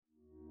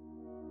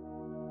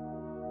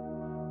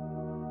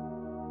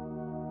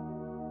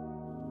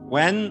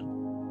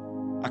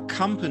when a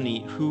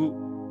company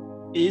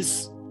who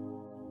is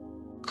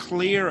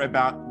clear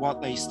about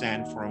what they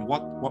stand for and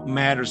what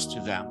matters to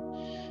them,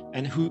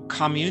 and who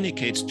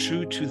communicates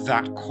true to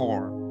that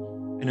core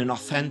in an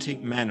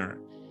authentic manner,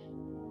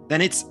 then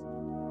it's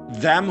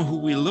them who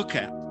we look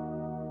at,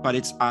 but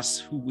it's us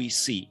who we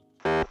see.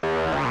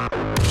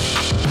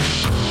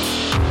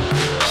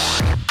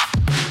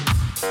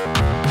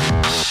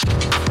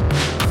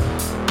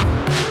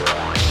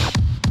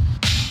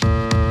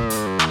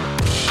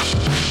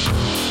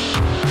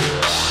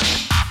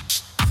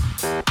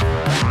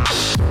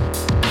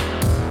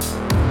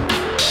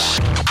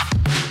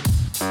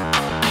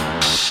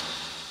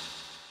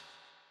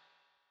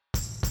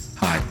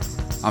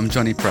 I'm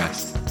Johnny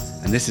Prest,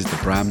 and this is the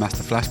Brand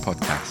Master Flash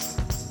podcast.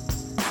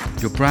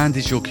 Your brand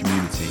is your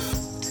community.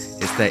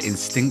 It's their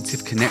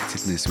instinctive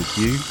connectedness with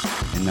you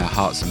in their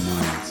hearts and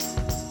minds.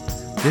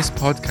 This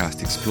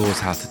podcast explores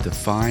how to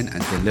define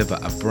and deliver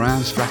a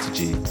brand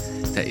strategy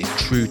that is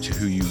true to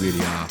who you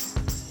really are.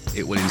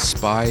 It will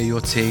inspire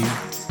your team,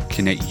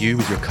 connect you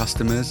with your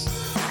customers,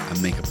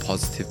 and make a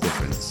positive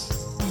difference.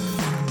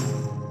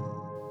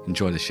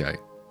 Enjoy the show.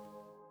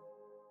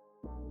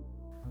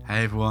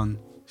 Hey everyone,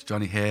 it's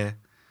Johnny here.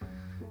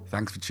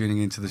 Thanks for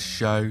tuning into the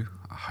show.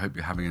 I hope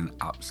you're having an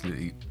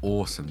absolutely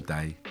awesome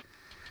day.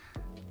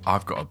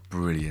 I've got a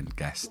brilliant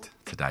guest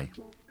today.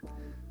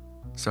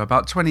 So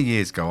about 20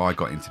 years ago, I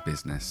got into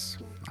business.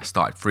 I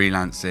started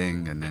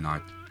freelancing and then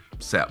I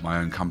set up my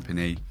own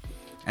company.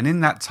 And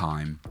in that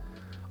time,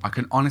 I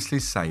can honestly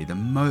say the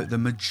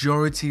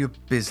majority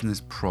of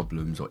business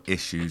problems or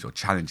issues or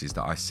challenges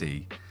that I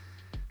see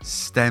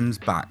stems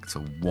back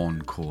to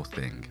one core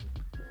thing,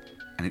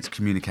 and it's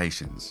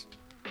communications.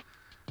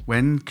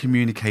 When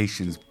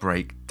communications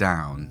break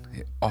down,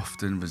 it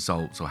often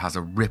results or has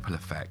a ripple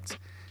effect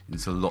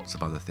into lots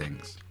of other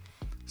things.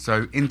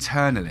 So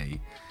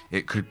internally,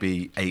 it could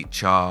be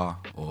HR,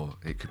 or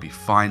it could be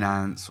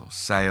finance or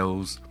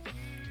sales,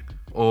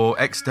 or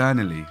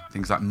externally,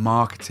 things like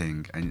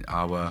marketing and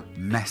our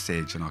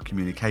message and our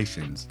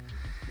communications.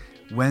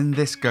 When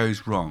this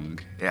goes wrong,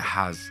 it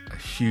has a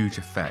huge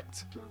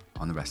effect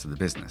on the rest of the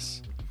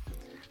business.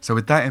 So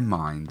with that in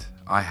mind,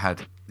 I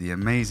had the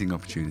amazing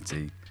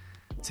opportunity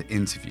to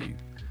interview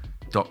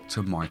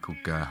Dr. Michael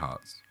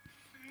Gerhardt.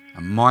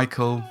 And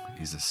Michael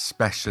is a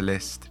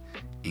specialist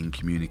in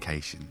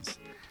communications,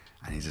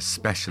 and he's a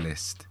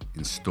specialist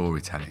in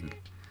storytelling.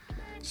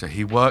 So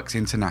he works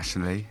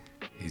internationally.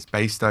 He's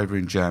based over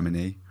in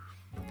Germany.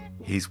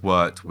 He's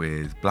worked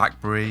with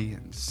BlackBerry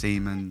and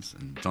Siemens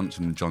and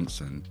Johnson &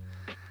 Johnson,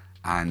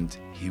 and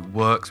he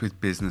works with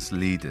business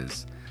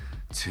leaders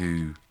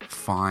to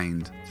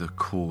find the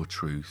core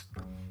truth,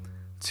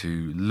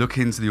 to look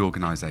into the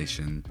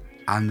organization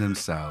and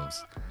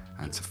themselves,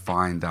 and to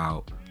find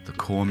out the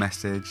core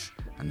message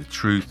and the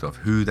truth of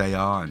who they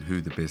are and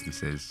who the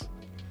business is.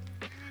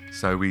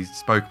 So we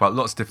spoke about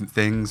lots of different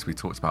things. We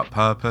talked about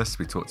purpose,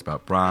 we talked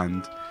about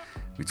brand,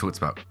 we talked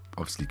about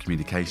obviously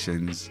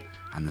communications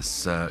and the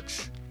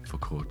search for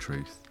core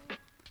truth.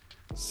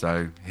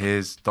 So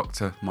here's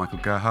Dr. Michael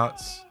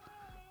Gerhardt.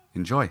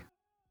 Enjoy.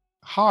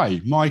 Hi,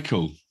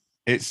 Michael.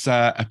 It's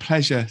a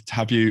pleasure to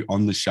have you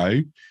on the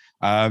show.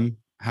 How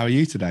are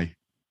you today?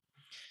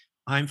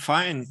 I'm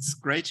fine. It's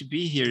great to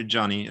be here,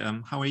 Johnny.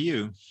 How are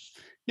you?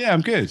 Yeah,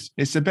 I'm good.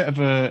 It's a bit of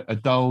a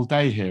dull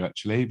day here,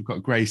 actually. We've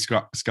got grey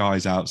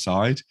skies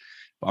outside,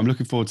 but I'm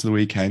looking forward to the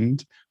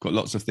weekend. Got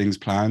lots of things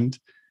planned,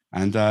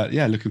 and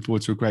looking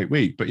forward to a great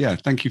week. But yeah,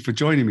 thank you for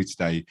joining me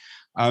today.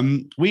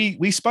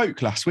 We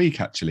spoke last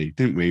week, actually,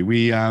 didn't we?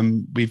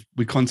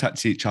 We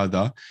contacted each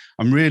other.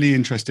 I'm really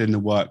interested in the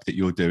work that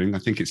you're doing. I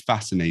think it's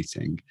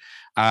fascinating,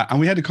 and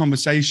we had a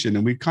conversation,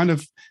 and we kind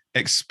of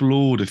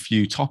explored a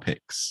few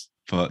topics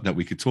that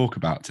we could talk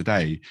about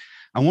today.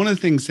 And one of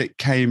the things that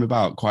came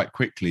about quite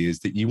quickly is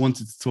that you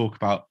wanted to talk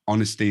about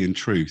honesty and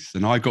truth.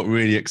 And I got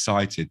really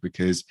excited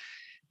because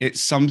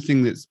it's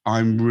something that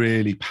I'm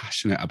really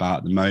passionate about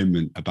at the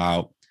moment,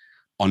 about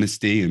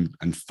honesty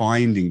and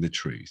finding the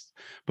truth.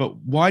 But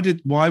why did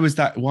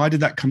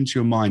that come to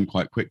your mind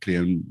quite quickly?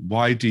 And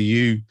why do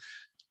you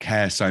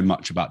care so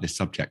much about this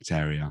subject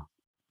area?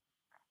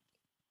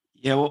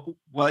 Yeah,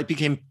 well, it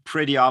became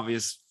pretty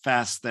obvious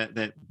fast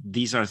that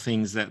these are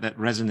things that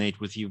resonate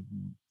with you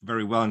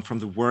very well, and from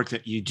the work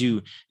that you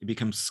do, it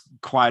becomes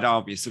quite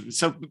obvious.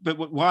 So, but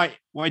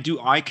why do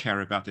I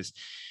care about this?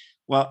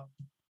 Well,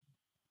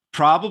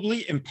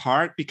 probably in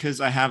part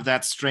because I have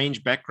that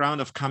strange background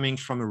of coming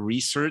from a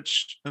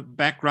research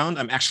background.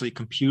 I'm actually a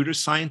computer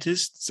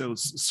scientist, so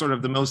it's sort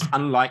of the most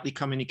unlikely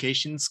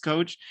communications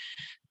coach.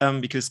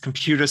 Because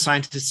computer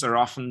scientists are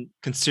often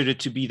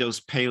considered to be those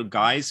pale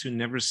guys who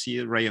never see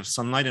a ray of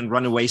sunlight and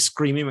run away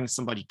screaming when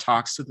somebody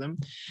talks to them.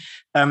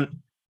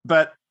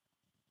 But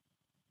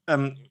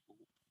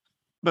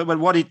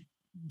what it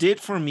did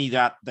for me,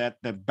 that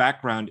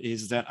background,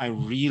 is that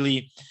I'm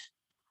really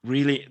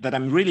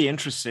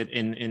interested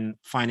in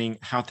finding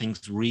how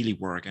things really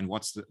work and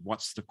what's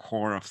the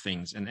core of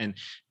things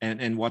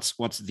and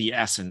what's the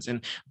essence,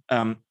 and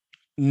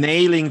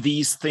nailing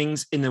these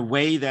things in a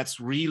way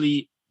that's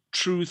really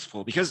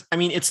truthful. Because I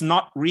mean, it's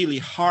not really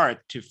hard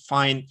to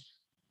find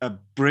a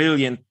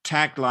brilliant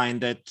tagline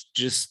that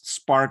just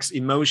sparks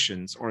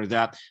emotions, or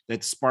that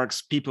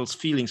sparks people's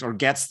feelings, or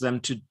gets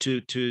them to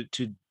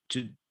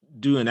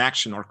do an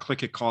action or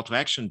click a call to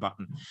action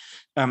button.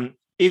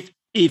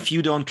 If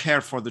you don't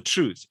care for the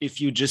truth, if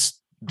you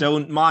just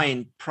don't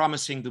mind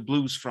promising the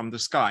blues from the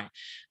sky,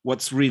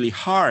 what's really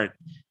hard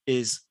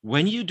is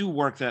when you do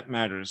work that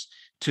matters,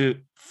 to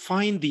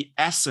find the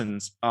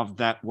essence of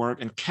that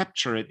work and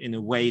capture it in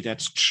a way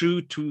that's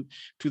true to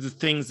the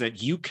things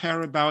that you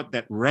care about,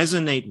 that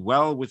resonate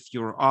well with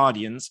your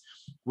audience,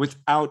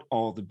 without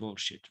all the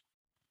bullshit.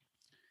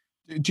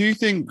 Do you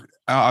think,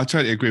 I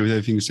totally agree with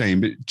everything you're saying,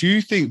 but do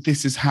you think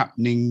this is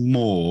happening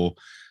more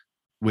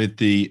with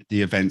the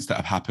events that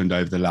have happened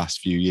over the last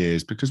few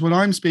years? Because when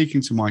I'm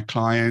speaking to my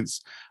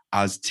clients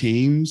as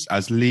teams,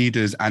 as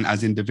leaders, and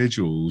as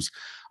individuals,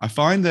 I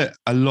find that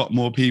a lot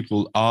more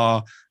people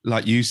are,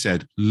 like you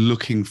said,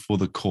 looking for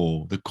the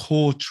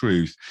core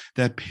truth.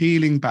 They're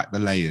peeling back the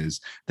layers.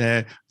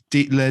 They're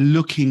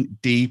looking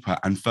deeper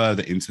and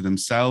further into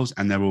themselves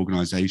and their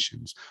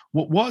organizations.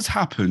 What's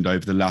happened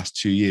over the last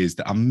 2 years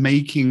that are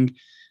making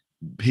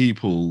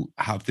people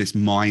have this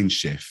mind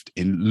shift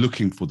in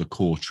looking for the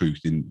core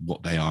truth in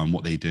what they are and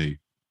what they do?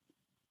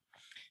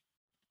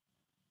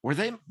 Or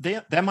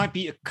there might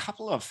be a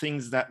couple of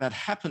things that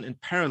happen in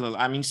parallel.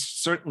 I mean,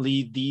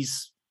 certainly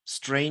these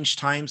strange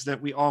times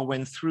that we all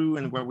went through,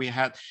 and where we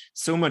had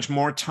so much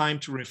more time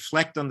to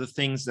reflect on the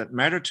things that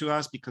matter to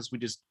us, because we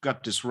just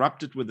got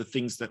disrupted with the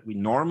things that we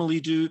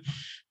normally do,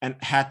 and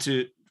had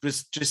to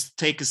just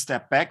take a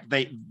step back.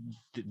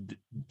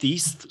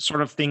 These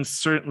sort of things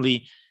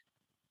certainly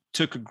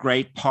took a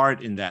great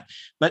part in that.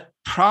 But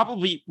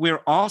probably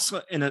we're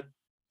also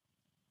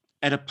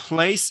at a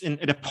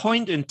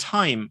point in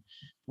time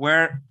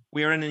where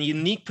we are in a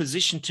unique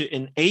position to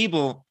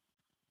enable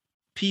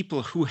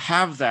people who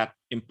have that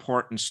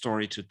important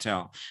story to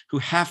tell, who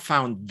have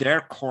found their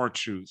core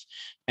truth,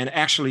 and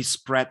actually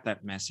spread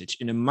that message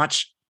in a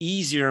much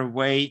easier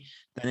way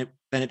than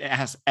it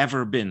has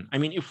ever been. I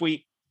mean, if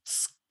we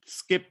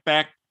skip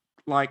back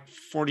like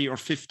 40 or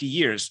 50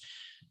 years,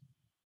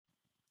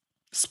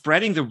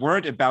 spreading the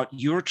word about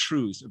your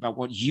truth, about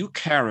what you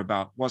care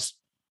about, was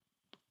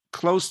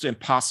close to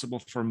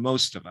impossible for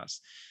most of us,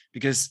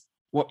 because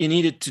what you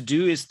needed to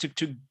do is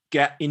to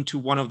get into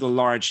one of the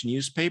large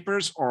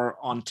newspapers, or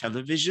on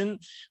television,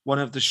 one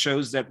of the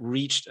shows that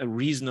reached a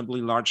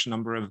reasonably large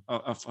number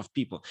of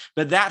people.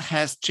 But that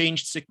has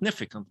changed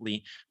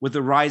significantly with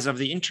the rise of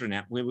the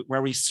internet,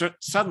 where we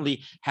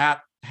suddenly had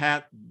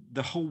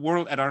the whole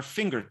world at our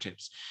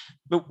fingertips.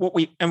 But what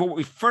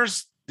we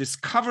first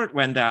discovered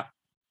when that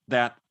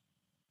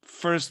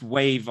first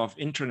wave of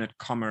internet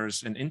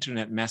commerce and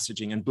internet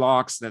messaging and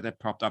blogs that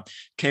popped up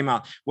came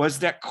out, was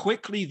that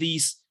quickly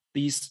these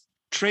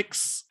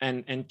tricks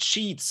and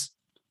cheats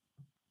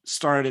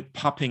started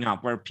popping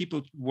up, where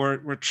people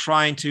were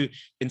trying to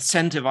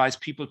incentivize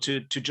people to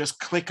just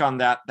click on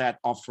that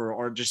offer,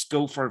 or just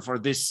go for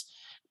this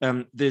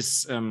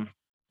honeypot,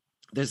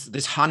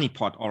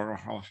 or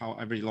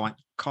however you like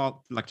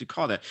to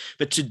call it.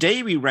 But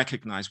today we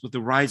recognize, with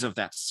the rise of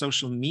that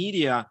social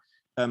media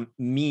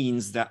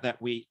means that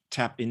we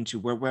tap into,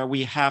 where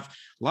we have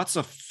lots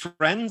of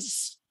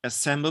friends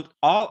assembled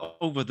all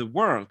over the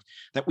world,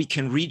 that we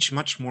can reach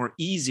much more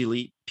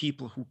easily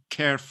people who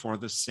care for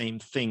the same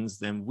things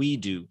than we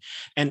do,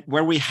 and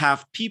where we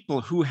have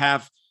people who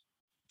have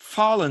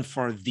fallen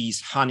for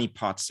these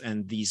honeypots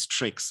and these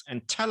tricks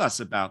and tell us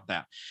about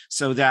that,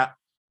 so that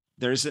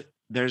there's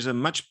a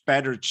much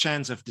better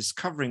chance of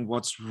discovering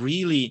what's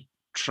really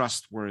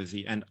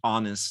trustworthy and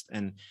honest,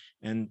 and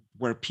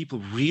where people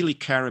really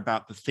care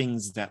about the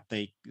things that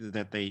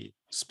they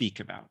speak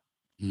about.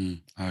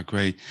 I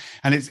agree.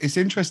 And it's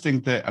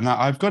interesting that, and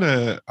I was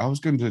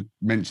going to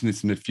mention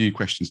this in a few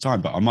questions time,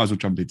 but I might as well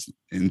jump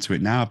into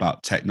it now,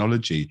 about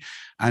technology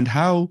and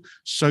how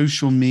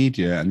social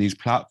media and these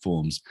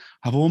platforms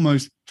have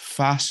almost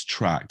fast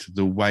tracked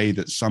the way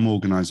that some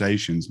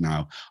organizations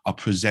now are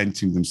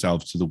presenting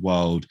themselves to the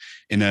world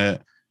in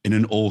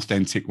an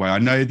authentic way. I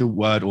know the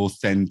word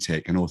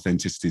authentic and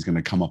authenticity is going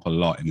to come up a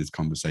lot in this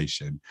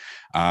conversation.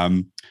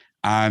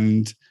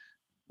 And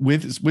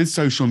with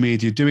social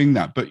media doing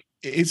that, but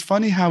it's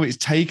funny how it's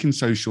taken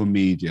social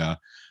media.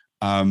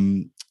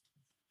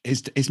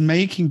 It's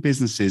making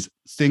businesses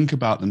think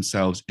about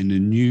themselves in a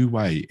new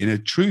way, in a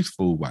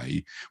truthful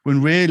way,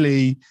 when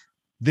really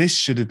this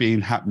should have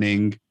been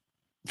happening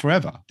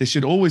forever. This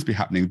should always be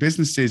happening.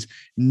 Businesses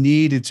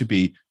needed to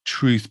be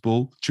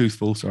truthful,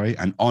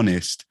 and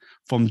honest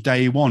from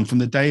day one, from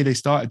the day they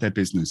started their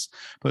business.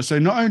 But so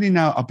not only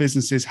now are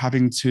businesses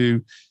having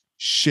to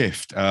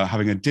shift,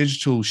 having a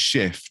digital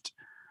shift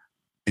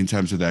in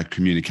terms of their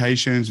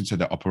communications, into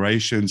their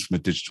operations from a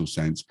digital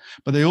sense,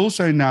 but they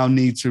also now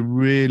need to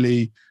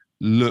really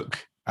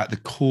look at the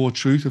core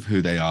truth of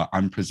who they are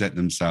and present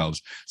themselves.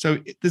 So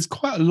there's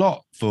quite a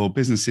lot for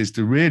businesses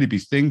to really be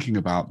thinking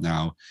about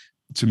now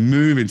to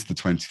move into the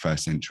 21st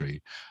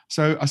century.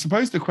 So I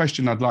suppose the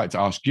question I'd like to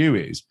ask you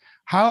is,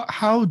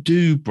 How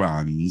do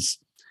brands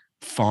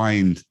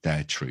find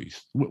their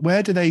truth?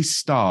 Where do they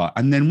start?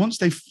 And then once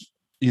they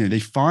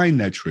find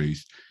their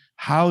truth,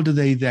 how do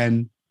they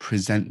then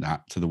present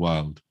that to the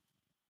world?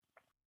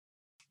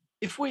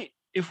 If we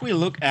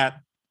look at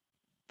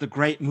the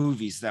great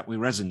movies that we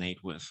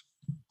resonate with,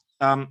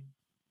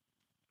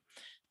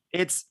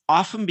 it's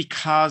often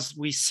because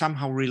we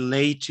somehow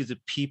relate to the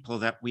people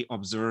that we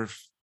observe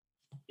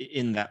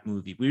in that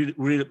movie. We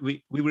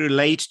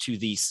relate to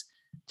these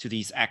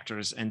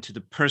actors and to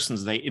the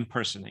persons they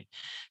impersonate.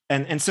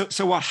 And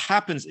so what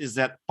happens is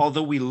that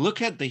although we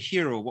look at the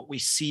hero, what we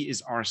see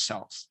is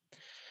ourselves.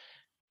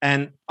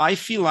 And I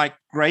feel like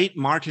great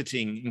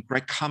marketing and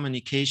great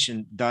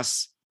communication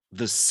does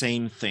the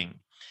same thing.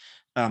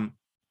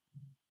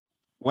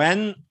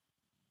 When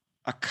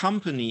a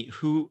company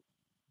who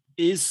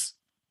is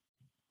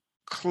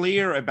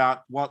clear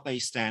about what they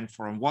stand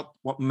for and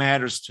what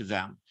matters to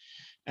them,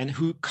 and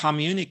who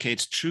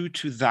communicates true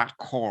to that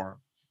core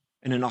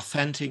in an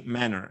authentic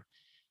manner,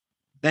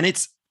 then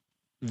it's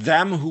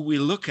them who we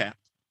look at,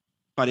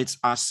 but it's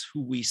us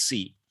who we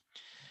see.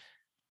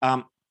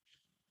 And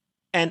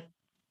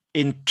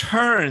in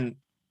turn,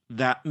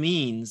 that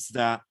means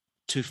that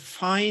to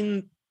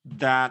find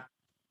that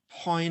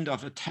point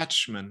of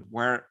attachment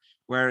where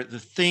the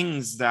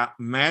things that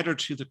matter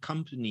to the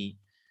company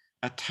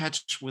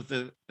attach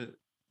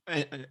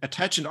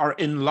and are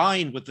in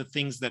line with the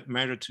things that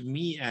matter to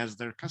me as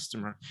their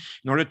customer.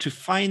 In order to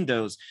find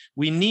those,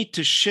 we need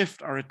to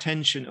shift our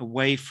attention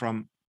away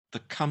from the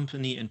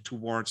company and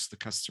towards the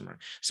customer.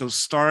 So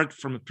start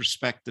from a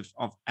perspective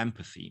of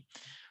empathy.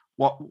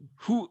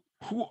 Who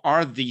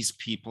are these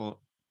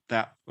people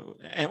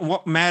and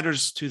what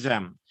matters to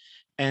them?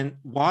 And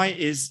why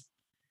is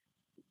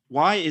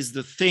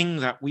the thing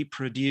that we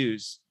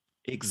produce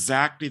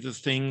exactly the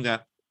thing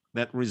that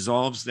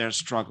resolves their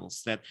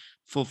struggles, that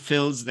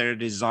fulfills their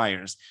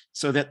desires,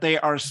 so that they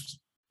are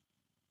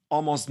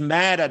almost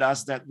mad at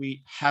us that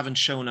we haven't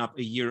shown up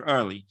a year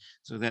early,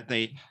 so that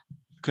they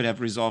could have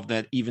resolved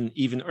that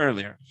even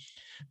earlier.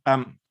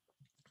 And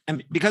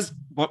because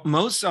what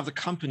most of the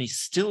companies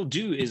still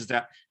do is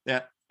that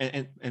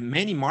and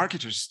many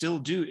marketers still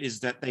do is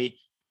that they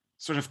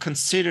sort of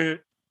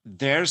consider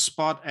their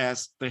spot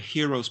as the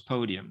hero's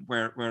podium,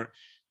 where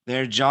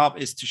their job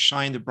is to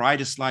shine the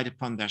brightest light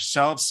upon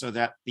themselves so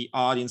that the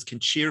audience can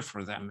cheer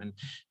for them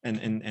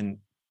and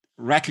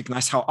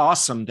recognize how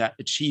awesome that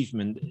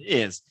achievement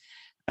is.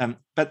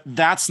 But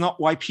that's not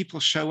why people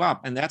show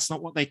up, and that's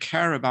not what they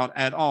care about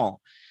at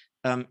all.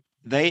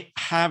 They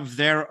have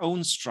their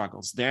own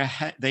struggles.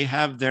 They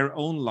have their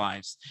own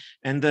lives.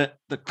 And the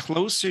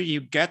closer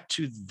you get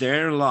to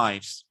their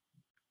lives,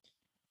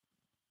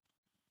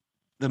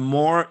 the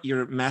more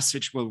your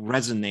message will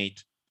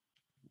resonate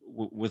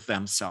with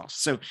themselves.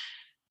 So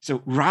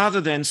rather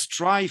than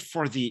strive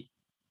for the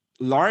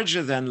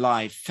larger than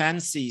life,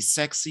 fancy,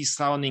 sexy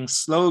sounding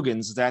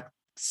slogans that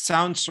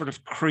sound sort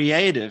of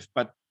creative,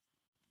 but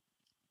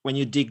when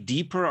you dig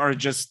deeper are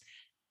just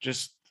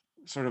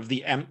sort of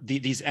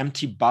these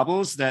empty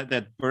bubbles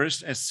that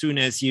burst as soon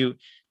as you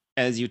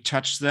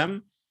touch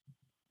them,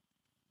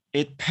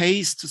 it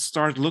pays to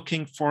start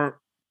looking for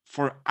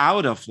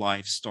out of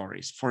life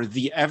stories, for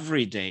the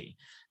everyday.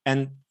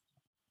 And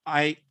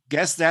I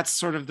guess that's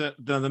sort of the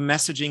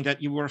messaging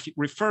that you were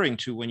referring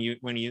to when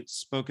you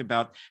spoke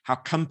about how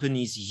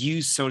companies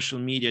use social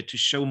media to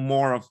show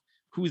more of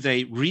who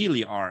they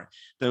really are.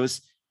 Those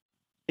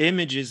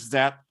images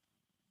that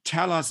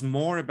tell us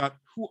more about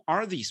who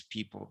are these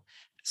people,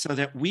 so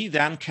that we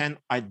then can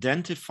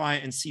identify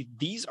and see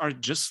these are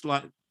just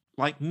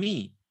like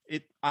me.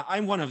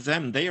 I'm one of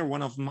them. They are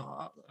one of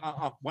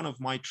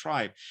my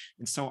tribe,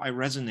 and so I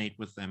resonate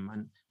with them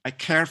and I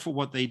care for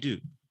what they do.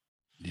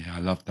 Yeah, I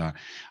love that.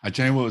 I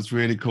tell you what was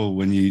really cool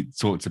when you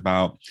talked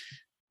about,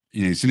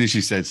 as soon as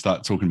you said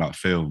start talking about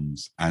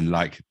films and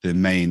like the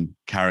main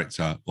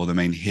character or the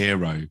main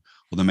hero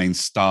or the main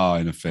star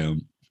in a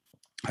film.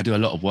 I do a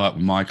lot of work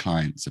with my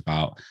clients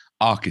about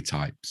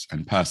archetypes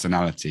and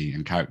personality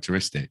and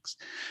characteristics.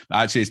 But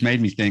actually, it's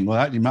made me think, well,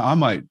 actually, I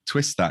might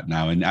twist that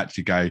now and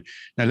actually go,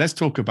 now let's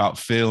talk about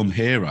film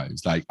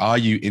heroes. Like, are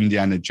you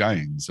Indiana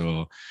Jones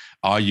or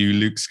are you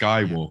Luke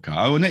Skywalker?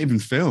 Oh, not even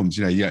films.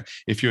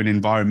 If you're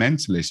an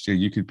environmentalist,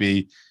 you could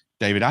be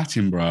David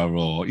Attenborough,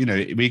 or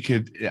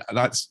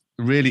that's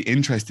really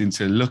interesting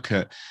to look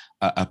at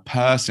a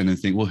person and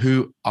think, well,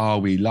 who are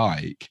we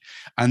like?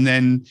 And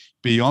then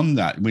beyond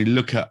that, we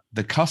look at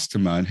the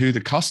customer and who the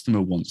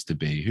customer wants to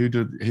be. Who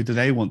do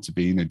they want to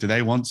be? Do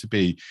they want to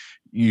be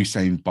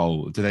Usain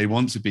Bolt? Do they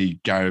want to be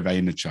Gary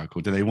Vaynerchuk?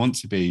 Or do they want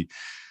to be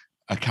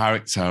a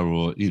character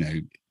or,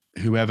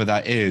 whoever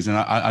that is? And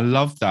I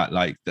love that,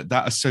 like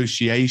that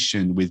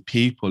association with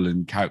people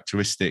and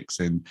characteristics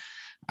and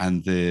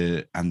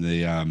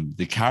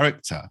the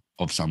character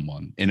of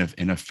someone in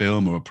a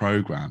film or a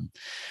program.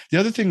 The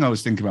other thing I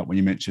was thinking about when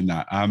you mentioned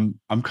that, I'm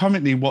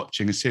currently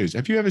watching a series.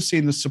 Have you ever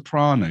seen The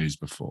Sopranos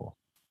before?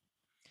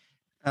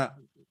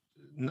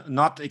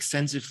 not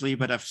extensively,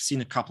 but I've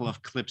seen a couple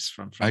of clips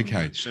from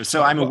Okay. the show,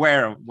 so I'm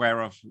aware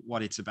of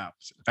what it's about.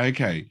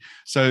 Okay,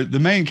 so the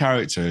main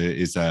character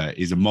is a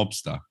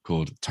mobster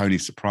called Tony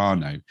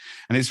Soprano,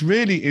 and it's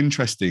really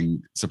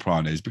interesting,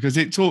 Sopranos, because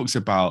it talks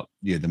about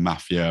the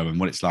mafia and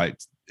what it's like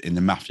in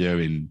the mafia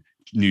in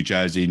New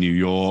Jersey, New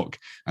York,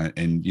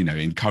 and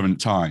in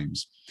current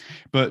times.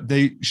 But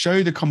they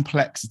show the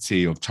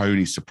complexity of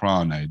Tony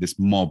Soprano, this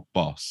mob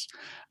boss.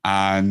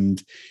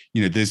 And,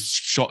 there's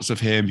shots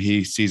of him,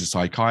 he sees a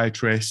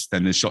psychiatrist,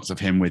 then there's shots of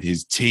him with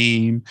his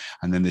team,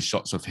 and then there's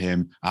shots of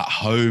him at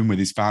home with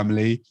his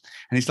family.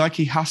 And it's like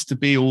he has to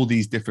be all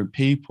these different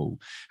people.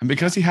 And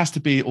because he has to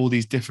be all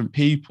these different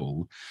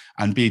people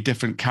and be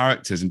different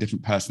characters and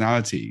different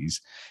personalities,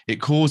 it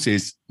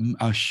causes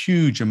a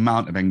huge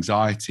amount of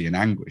anxiety and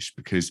anguish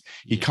because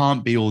he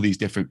can't be all these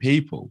different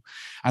people.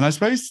 And I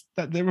suppose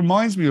that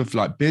reminds me of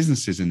like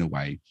businesses in a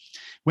way.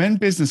 When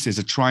businesses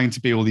are trying to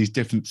be all these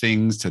different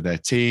things to their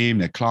team,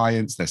 their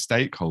clients, their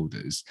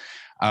stakeholders,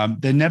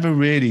 they're never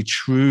really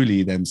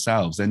truly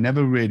themselves. They're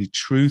never really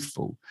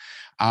truthful.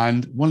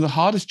 And one of the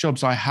hardest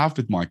jobs I have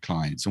with my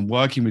clients and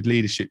working with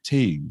leadership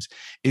teams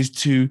is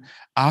to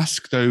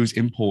ask those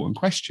important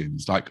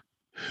questions like,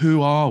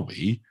 who are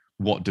we?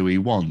 What do we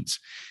want?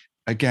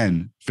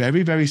 Again,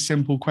 very, very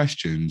simple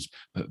questions,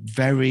 but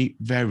very,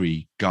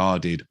 very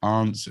guarded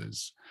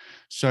answers.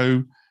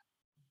 So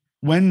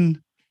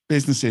when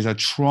businesses are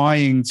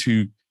trying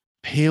to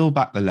peel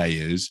back the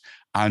layers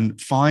and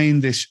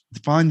find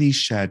these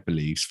shared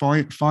beliefs,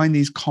 find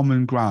these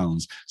common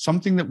grounds,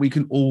 something that we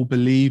can all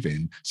believe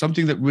in,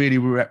 something that really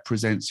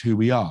represents who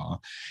we are.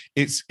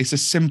 It's a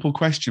simple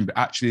question, but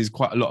actually there's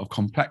quite a lot of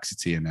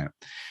complexity in it.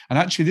 And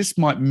actually this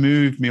might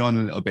move me on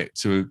a little bit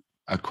to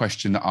a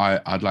question that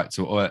I'd like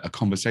to, or a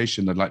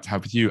conversation I'd like to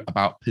have with you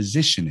about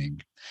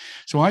positioning.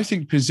 So I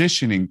think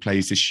positioning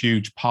plays this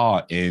huge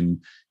part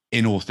in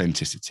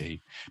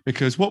authenticity,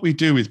 because what we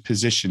do with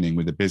positioning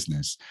with a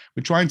business,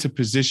 we're trying to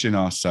position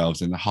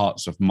ourselves in the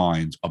hearts of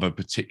minds of a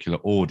particular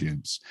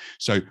audience.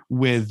 So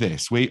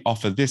we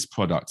offer this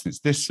product and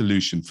it's this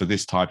solution for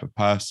this type of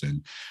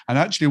person. And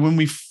actually, when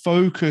we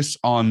focus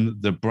on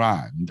the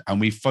brand and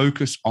we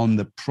focus on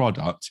the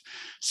product,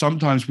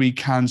 sometimes we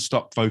can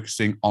stop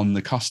focusing on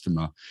the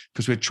customer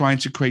because we're trying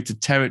to create a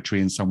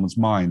territory in someone's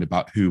mind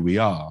about who we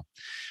are.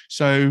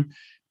 So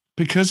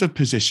because of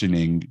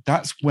positioning,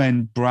 that's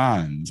when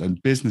brands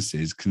and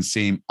businesses can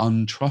seem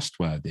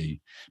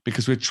untrustworthy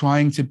because we're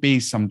trying to be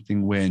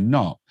something we're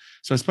not.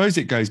 So I suppose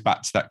it goes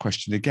back to that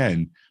question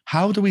again.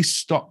 How do we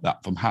stop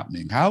that from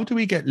happening? How do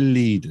we get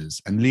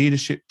leaders and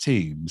leadership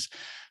teams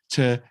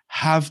to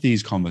have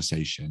these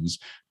conversations,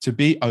 to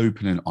be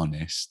open and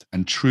honest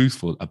and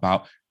truthful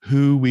about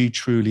who we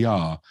truly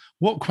are?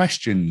 What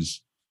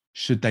questions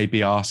should they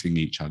be asking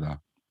each other?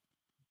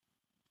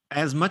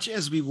 As much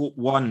as we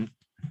want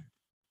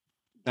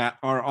that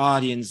our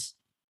audience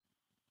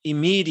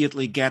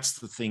immediately gets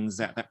the things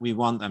that we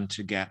want them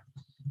to get,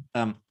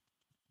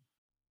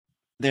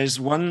 there's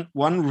one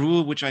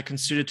rule which I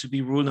consider to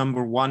be rule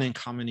number one in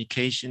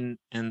communication,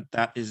 and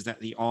that is that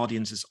the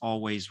audience is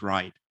always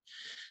right.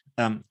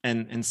 And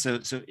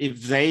so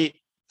if they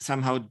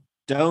somehow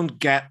don't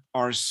get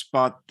our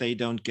spot, they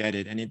don't get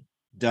it, and it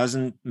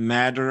doesn't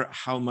matter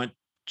how much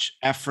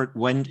effort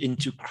went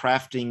into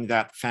crafting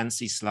that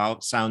fancy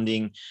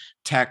sounding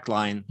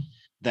tagline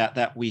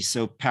that we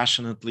so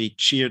passionately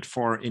cheered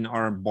for in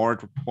our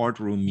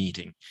boardroom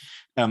meeting.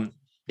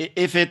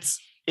 If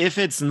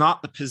it's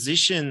not the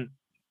position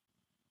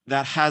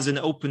that has an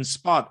open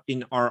spot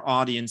in our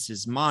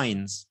audience's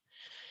minds,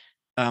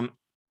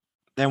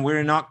 then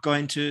we're not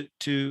going to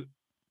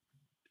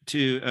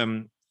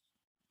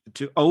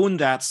own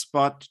that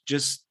spot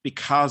just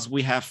because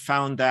we have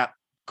found that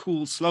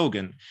cool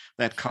slogan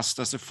that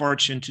cost us a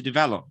fortune to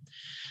develop.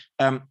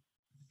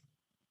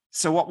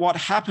 So what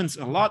happens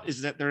a lot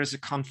is that there is a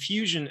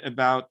confusion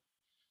about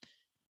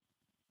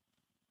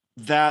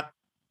that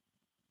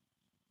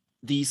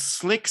these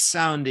slick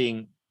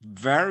sounding,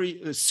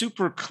 very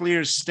super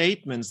clear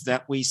statements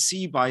that we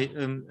see by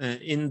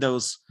in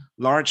those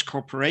large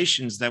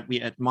corporations that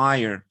we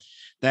admire,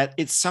 that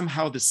it's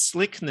somehow the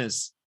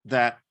slickness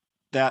that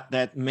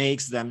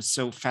makes them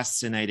so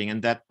fascinating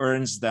and that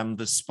earns them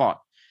the spot.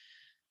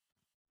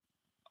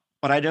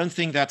 But I don't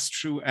think that's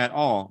true at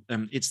all.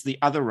 It's the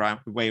other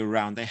way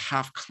around. They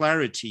have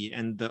clarity,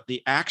 and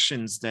the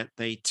actions that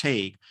they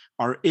take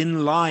are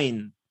in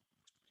line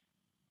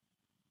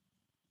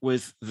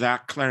with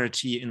that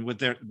clarity and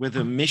with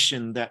a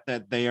mission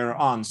that they are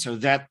on, so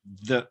that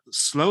the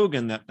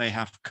slogan that they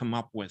have come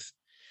up with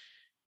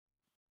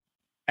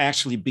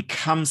actually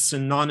becomes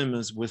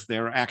synonymous with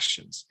their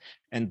actions.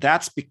 And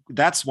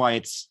that's why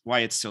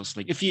it's so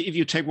slick. If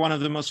you take one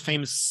of the most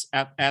famous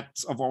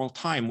ads of all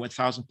time,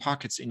 1,000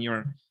 pockets in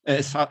your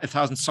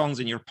 1,000 songs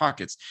in your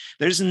pockets,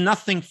 there's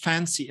nothing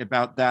fancy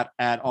about that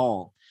at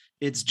all.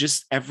 It's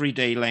just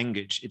everyday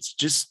language.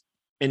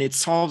 And it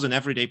solves an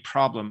everyday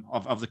problem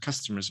of the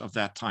customers of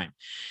that time.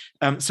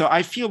 So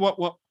I feel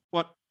what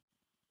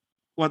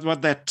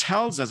that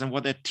tells us and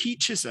what that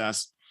teaches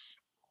us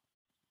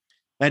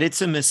that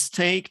it's a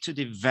mistake to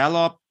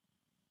develop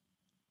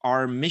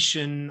our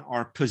mission,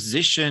 our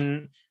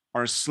position,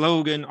 our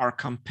slogan, our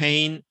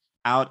campaign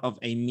out of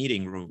a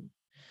meeting room.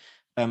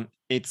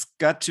 It's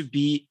got to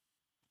be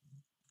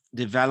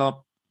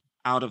developed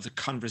out of the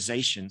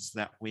conversations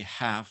that we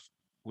have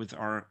with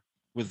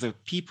the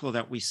people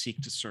that we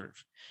seek to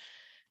serve.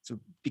 So,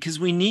 because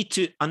we need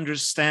to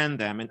understand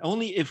them, and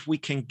only if we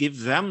can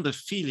give them the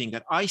feeling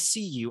that I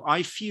see you,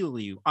 I feel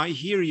you, I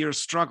hear your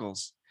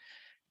struggles,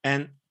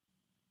 and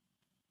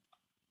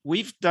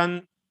we've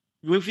gone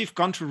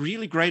to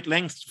really great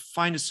lengths to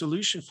find a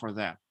solution for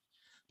that,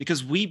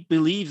 because we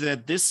believe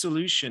that this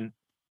solution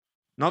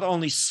not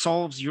only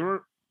solves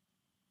your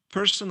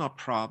personal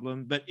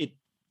problem, but it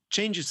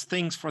changes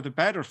things for the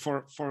better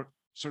for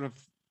sort of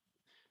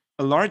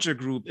a larger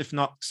group, if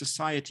not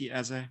society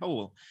as a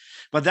whole.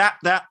 But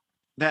that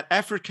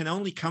effort can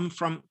only come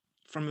from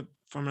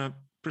a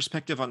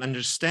perspective on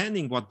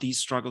understanding what these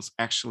struggles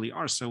actually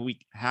are. So we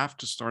have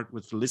to start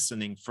with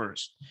listening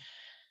first.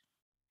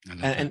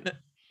 And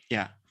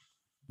yeah.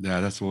 Yeah,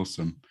 that's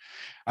awesome.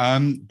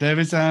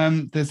 There's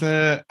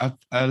a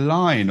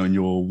line on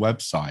your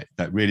website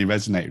that really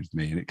resonated with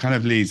me, and it kind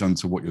of leads on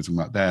to what you're talking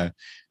about there.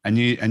 And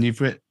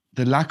you've written,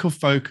 the lack of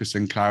focus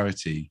and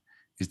clarity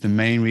is the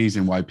main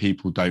reason why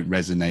people don't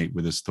resonate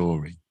with a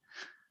story.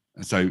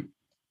 So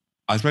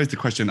I suppose the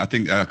question, I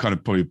think I kind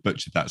of probably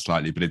butchered that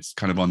slightly, but it's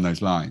kind of on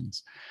those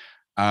lines.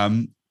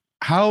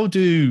 How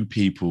do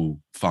people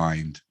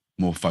find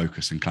more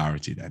focus and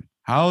clarity then?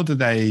 How do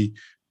they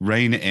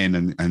rein it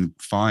in and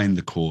find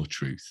the core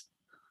truth?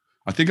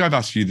 I think I've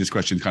asked you this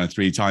question kind of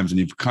 3 times and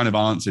you've kind of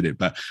answered it,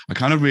 but I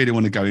kind of really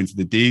want to go into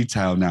the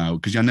detail now,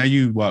 because I know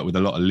you work with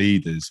a lot of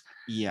leaders.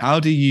 Yeah.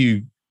 How do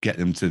you get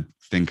them to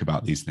think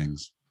about these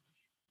things?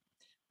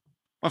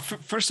 Well,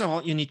 first of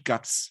all, you need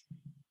guts.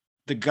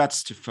 The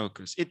guts to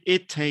focus.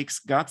 It takes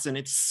guts, and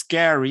it's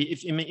scary.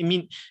 I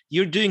mean,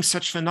 you're doing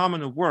such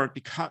phenomenal work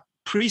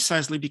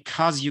precisely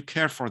because you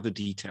care for the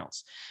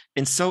details.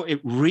 And so it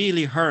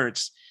really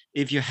hurts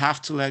if you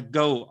have to let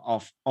go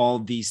of all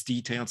these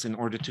details in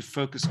order to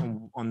focus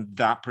on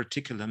that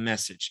particular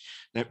message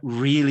that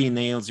really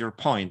nails your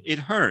point. It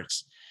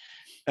hurts,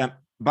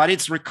 but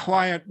it's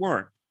required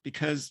work,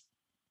 because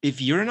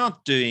if you're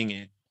not doing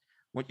it,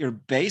 what you're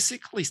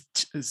basically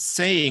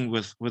saying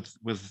with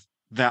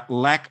that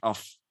lack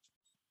of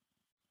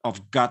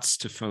guts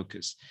to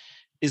focus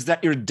is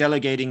that you're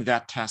delegating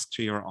that task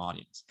to your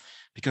audience,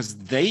 because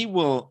they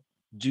will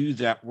do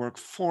that work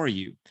for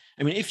you.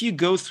 I mean, if you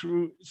go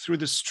through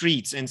the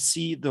streets and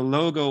see the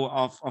logo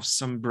of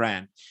some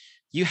brand,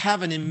 you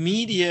have an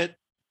immediate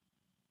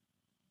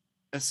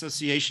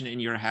association in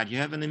your head. You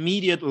have an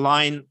immediate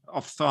line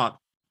of thought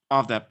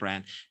of that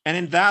brand,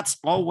 and that's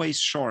always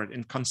short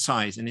and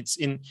concise, and it's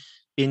in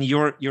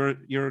your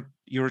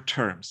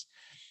terms.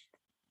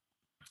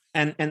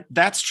 And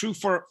that's true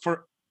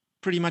for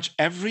pretty much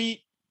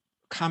every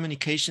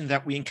communication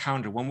that we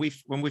encounter. When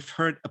we've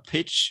heard a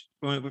pitch,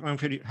 when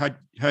we've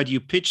heard you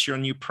pitch your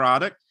new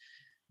product,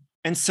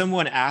 and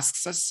someone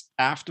asks us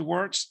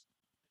afterwards,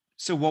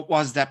 so what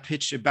was that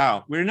pitch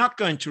about? We're not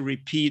going to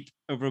repeat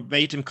a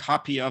verbatim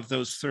copy of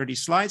those 30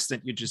 slides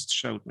that you just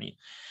showed me.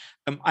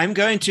 I'm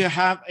going to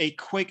have a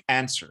quick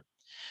answer.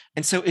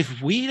 And so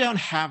if we don't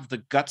have the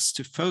guts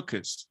to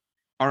focus,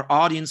 our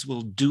audience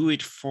will do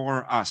it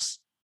for us,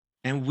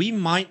 and we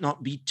might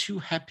not be too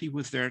happy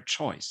with their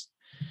choice.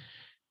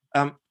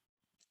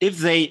 If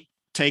they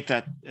take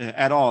that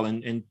at all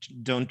and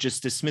don't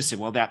just dismiss it,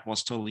 well, that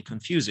was totally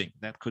confusing.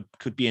 That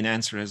could be an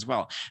answer as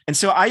well. And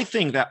so I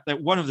think that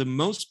one of the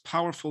most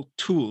powerful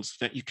tools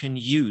that you can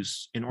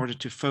use in order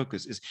to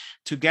focus is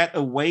to get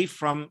away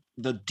from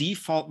the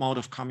default mode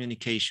of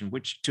communication,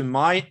 which to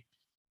my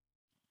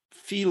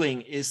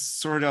feeling is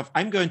sort of,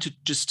 I'm going to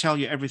just tell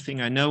you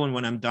everything I know, and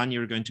when I'm done,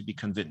 you're going to be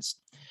convinced.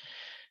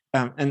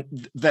 And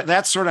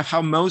that's sort of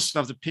how most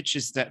of the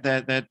pitches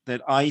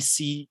that I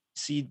see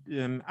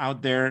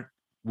out there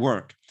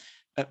work.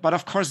 But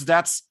of course,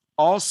 that's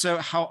also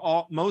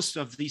how most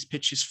of these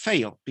pitches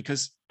fail,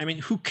 because I mean,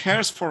 who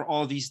cares for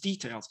all these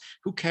details?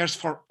 Who cares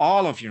for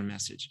all of your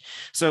message?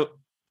 So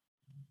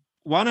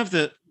one of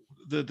the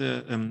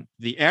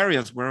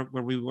areas where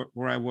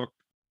I work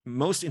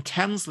most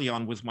intensely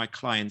on with my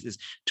clients is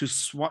to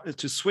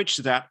switch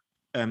that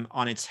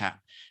on its head,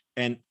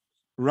 and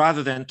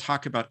rather than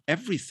talk about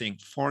everything,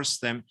 force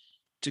them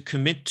to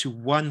commit to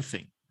one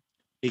thing,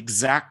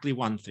 exactly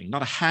one thing,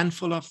 not a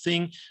handful of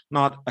things,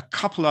 not a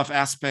couple of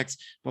aspects,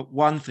 but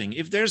one thing.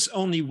 If there's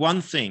only one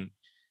thing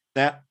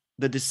that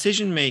the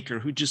decision maker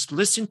who just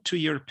listened to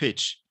your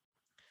pitch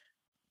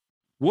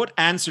would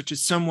answer to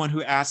someone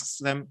who asks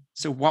them,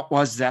 so what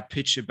was that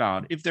pitch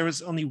about? If there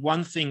was only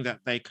one thing that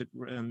they could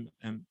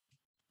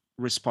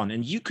respond,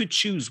 and you could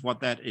choose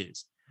what that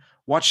is,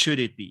 what should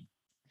it be?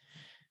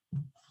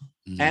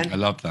 And I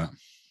love that.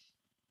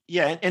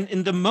 Yeah, and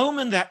in the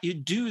moment that you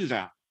do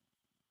that,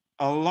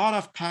 a lot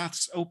of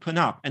paths open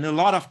up, and a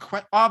lot of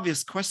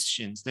obvious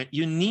questions that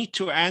you need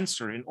to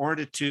answer in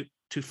order to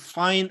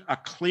find a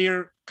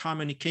clear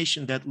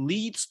communication that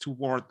leads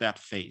toward that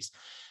phase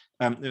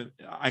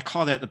I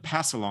call that the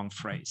pass along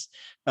phrase,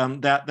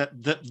 that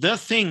the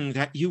thing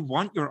that you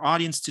want your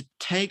audience to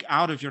take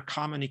out of your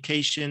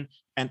communication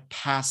and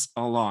pass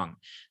along.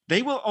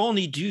 They will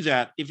only do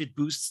that if it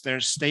boosts their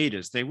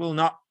status. They will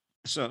not.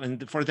 So,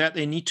 and for that,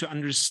 they need to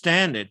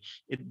understand it.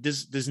 It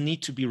does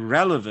need to be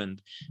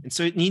relevant. And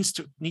so it needs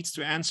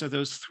to answer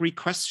those three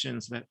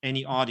questions that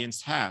any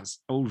audience has.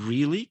 Oh,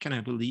 really? Can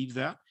I believe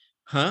that?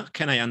 Huh?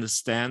 Can I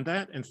understand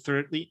that? And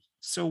thirdly,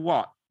 so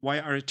what? Why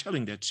are you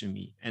telling that to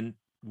me? And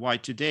why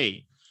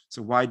today?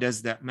 So why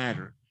does that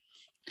matter?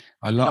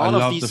 I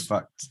love the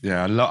fact,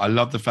 I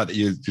love the fact that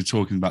you're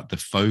talking about the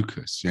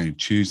focus,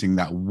 choosing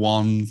that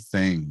one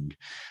thing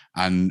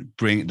and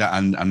bring that.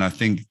 And I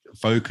think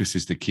focus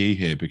is the key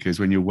here, because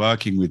when you're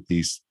working with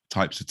these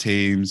types of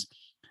teams,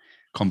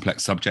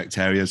 complex subject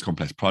areas,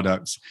 complex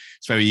products,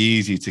 it's very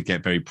easy to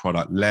get very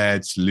product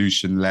led,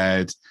 solution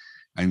led,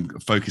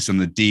 and focus on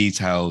the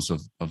details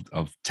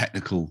of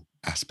technical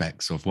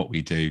aspects of what we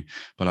do.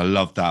 But I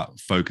love that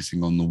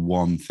focusing on the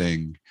one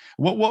thing.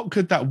 What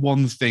could that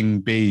one thing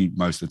be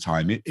most of the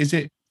time? Is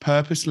it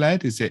purpose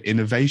led? Is it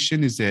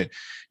innovation? Is it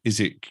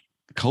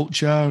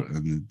culture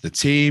and the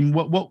team?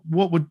 What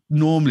would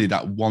normally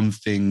that one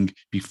thing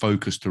be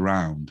focused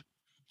around?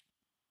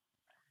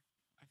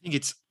 I think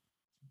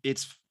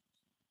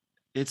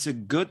it's a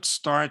good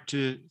start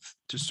to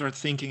start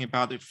thinking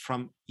about it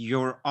from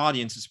your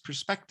audience's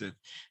perspective.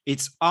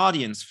 It's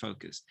audience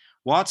focused.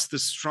 What's the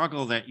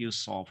struggle that you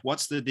solve?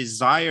 What's the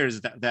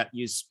desires that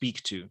you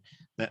speak to,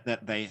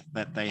 that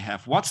they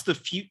have? What's the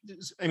future?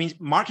 I mean,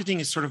 marketing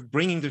is sort of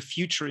bringing the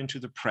future into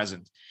the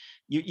present.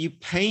 You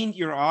paint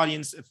your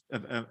audience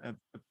a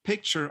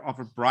picture of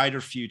a brighter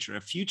future,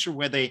 a future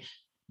where they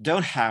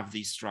don't have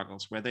these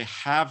struggles, where they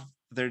have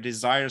their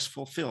desires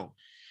fulfilled.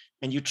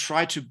 And you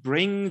try to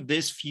bring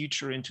this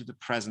future into the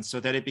present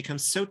so that it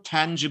becomes so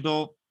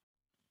tangible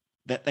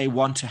that they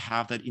want to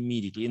have that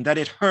immediately, and that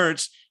it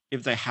hurts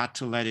if they had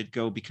to let it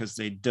go because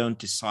they don't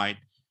decide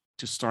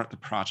to start the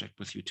project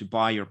with you, to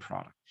buy your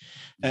product.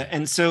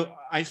 And so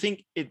I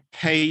think it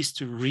pays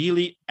to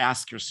really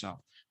ask yourself,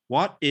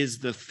 what is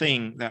the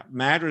thing that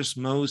matters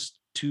most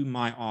to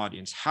my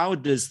audience? How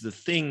does the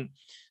thing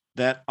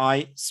that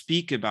I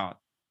speak about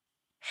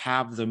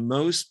have the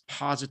most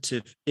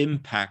positive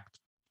impact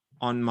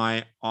on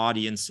my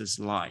audience's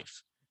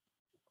life?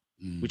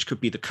 Which could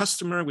be the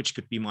customer, which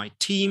could be my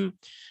team,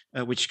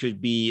 which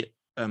could be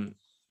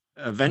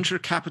a venture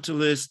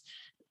capitalist,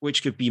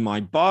 which could be my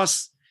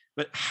boss.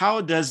 But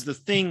how does the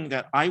thing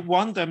that I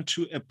want them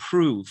to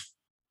approve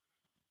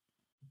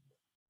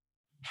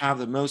have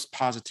the most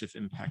positive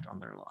impact on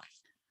their life?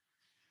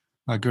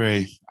 I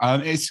agree.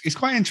 It's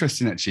quite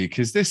interesting actually,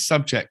 because this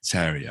subject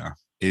area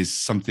is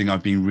something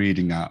I've been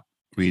reading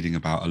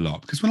about a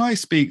lot. Because when I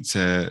speak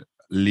to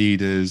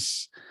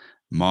leaders,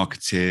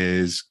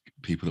 marketers,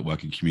 people that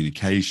work in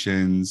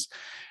communications,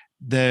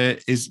 there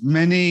is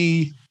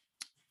many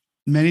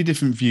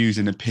different views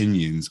and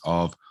opinions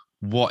of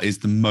what is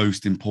the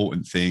most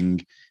important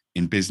thing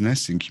in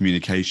business, in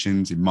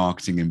communications, in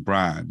marketing, in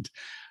brand.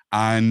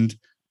 And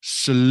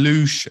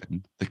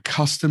solution, the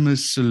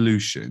customer's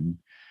solution,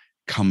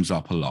 comes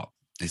up a lot.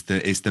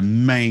 It's the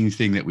main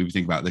thing that we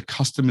think about, the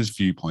customer's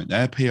viewpoint,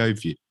 their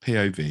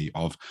POV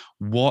of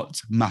what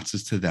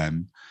matters to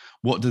them,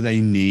 what do they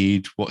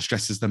need, what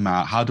stresses them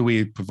out, how do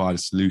we provide a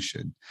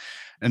solution?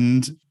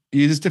 And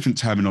there's different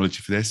terminology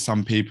for this.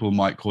 Some people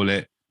might call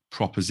it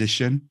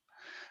proposition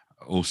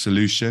or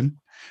solution.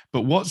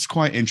 But what's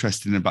quite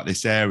interesting about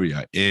this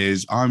area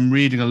is I'm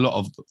reading a lot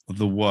of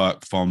the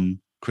work from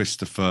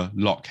Christopher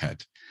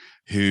Lochhead,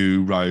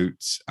 who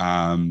wrote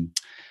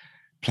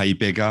Play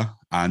Bigger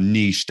and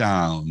Niche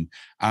Down.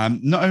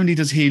 Not only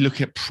does he look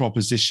at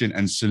proposition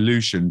and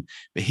solution,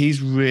 but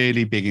he's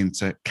really big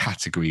into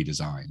category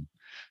design.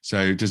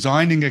 So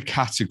designing a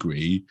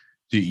category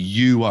that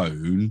you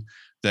own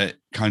that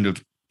kind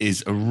of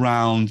is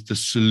around the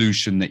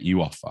solution that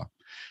you offer.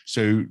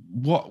 So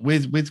what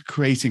with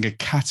creating a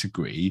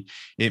category,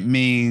 it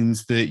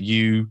means that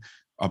you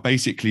are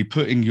basically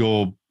putting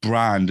your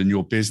brand and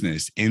your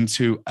business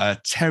into a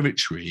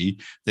territory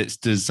that's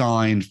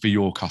designed for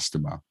your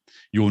customer,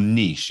 your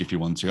niche, if you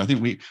want to. I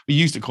think we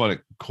used to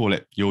call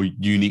it your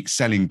unique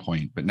selling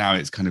point, but now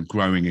it's kind of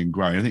growing and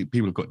growing. I think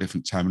people have got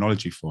different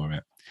terminology for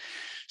it.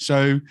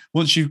 So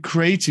once you've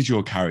created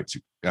your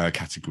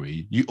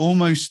category, you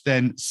almost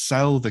then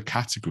sell the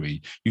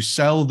category. You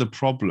sell the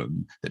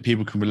problem that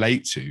people can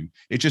relate to.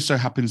 It just so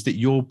happens that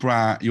your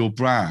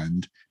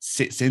brand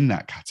sits in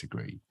that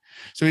category.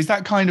 So is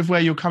that kind of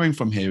where you're coming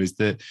from here? Is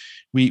that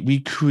we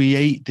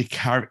create the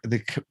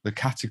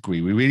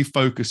category? We really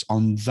focus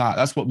on that.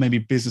 That's what maybe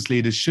business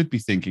leaders should be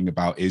thinking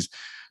about, is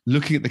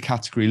looking at the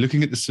category,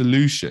 looking at the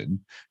solution,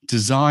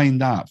 design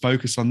that,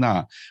 focus on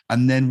that.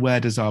 And then where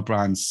does our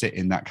brand sit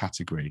in that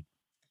category?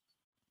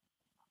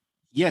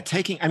 Yeah,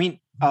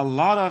 a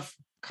lot of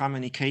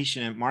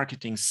communication and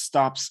marketing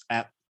stops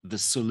at the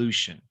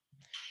solution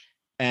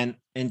and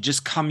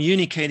just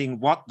communicating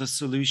what the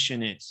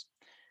solution is.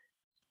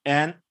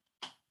 And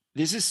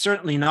this is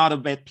certainly not a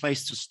bad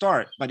place to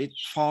start, but it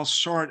falls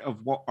short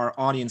of what our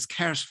audience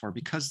cares for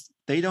because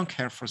they don't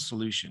care for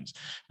solutions.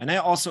 And I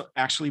also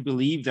actually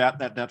believe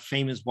that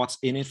famous "what's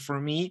in it for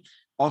me"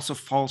 also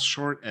falls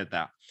short at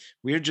that.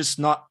 We're just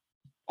not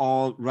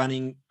all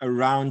running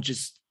around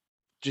just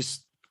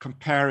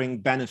comparing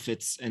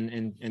benefits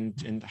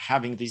and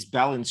having these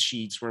balance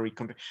sheets where we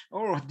compare,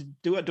 oh,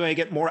 do I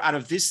get more out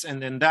of this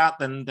and then that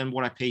than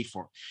what I pay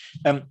for.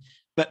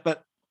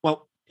 But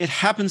well, it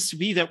happens to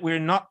be that we're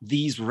not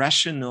these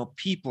rational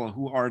people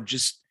who are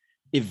just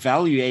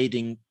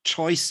evaluating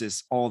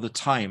choices all the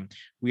time.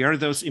 We are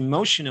those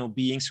emotional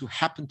beings who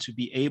happen to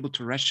be able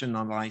to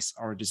rationalize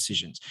our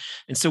decisions.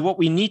 And so what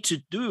we need to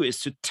do is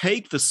to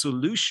take the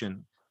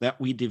solution that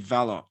we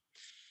develop,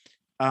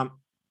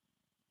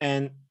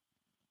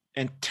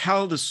 and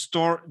tell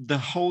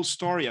the whole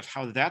story of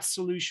how that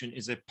solution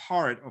is a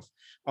part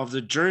of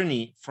the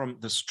journey from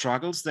the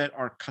struggles that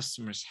our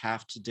customers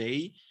have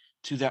today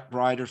to that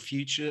brighter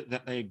future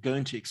that they're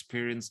going to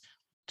experience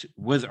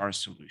with our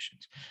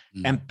solutions.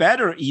 And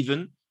better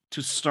even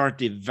to start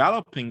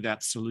developing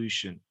that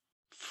solution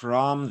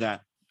from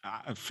that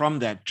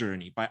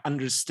journey by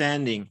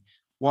understanding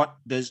what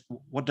does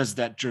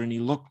that journey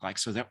look like,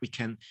 so that we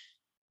can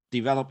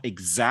develop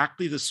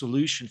exactly the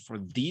solution for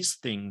these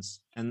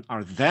things and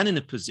are then in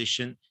a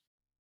position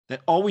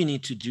that all we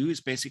need to do is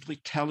basically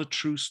tell a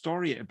true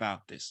story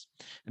about this.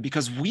 And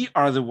because we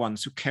are the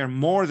ones who care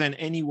more than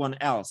anyone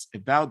else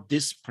about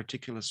this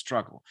particular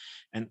struggle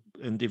and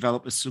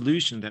develop a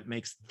solution that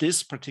makes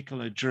this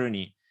particular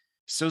journey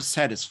so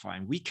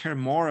satisfying, we care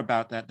more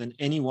about that than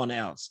anyone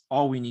else.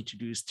 All we need to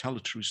do is tell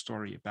a true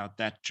story about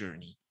that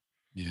journey.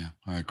 Yeah,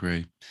 I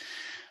agree.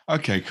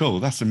 Okay, cool.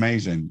 That's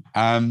amazing.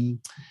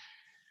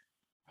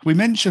 We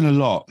mention a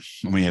lot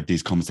when we have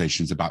these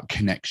conversations about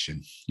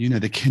connection,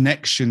 the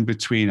connection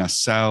between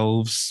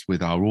ourselves,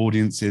 with our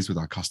audiences, with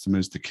our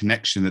customers, the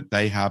connection that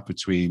they have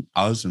between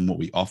us and what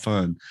we offer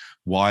and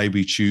why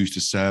we choose to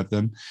serve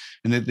them.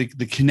 And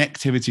the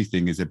connectivity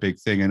thing is a big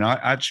thing. And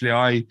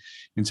I,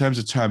 in terms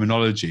of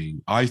terminology,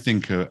 I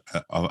think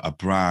a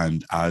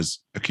brand as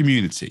a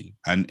community,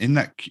 and in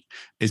that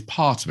is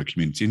part of a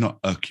community, not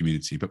a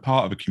community, but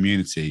part of a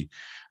community.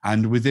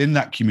 And within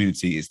that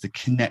community is the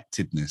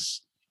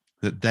connectedness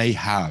that they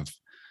have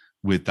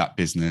with that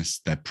business,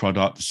 their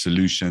product, the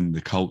solution,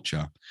 the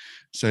culture.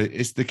 So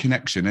it's the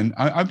connection. And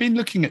I've been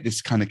looking at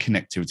this kind of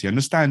connectivity,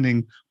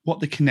 understanding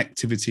what the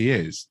connectivity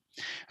is.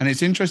 And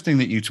it's interesting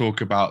that you talk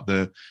about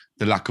the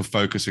lack of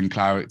focus and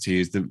clarity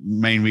is the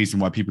main reason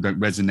why people don't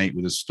resonate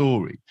with a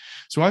story.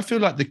 So I feel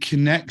like the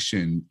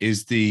connection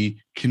is the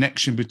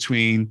connection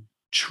between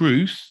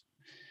truth,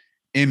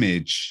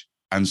 image,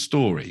 and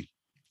story,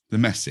 the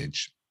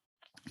message.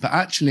 But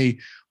actually,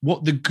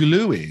 what the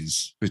glue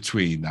is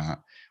between that,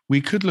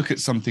 we could look at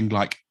something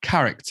like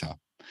character.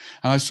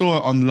 And I saw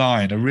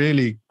online a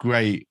really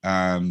great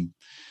rationale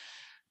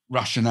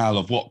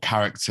of what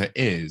character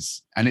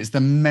is. And it's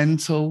the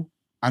mental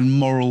and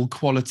moral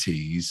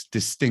qualities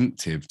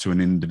distinctive to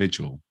an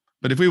individual.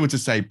 But if we were to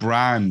say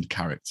brand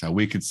character,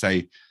 we could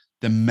say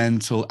the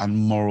mental and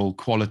moral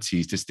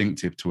qualities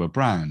distinctive to a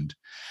brand.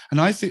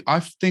 And I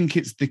think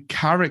it's the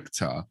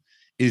character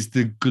is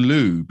the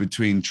glue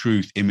between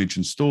truth, image,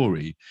 and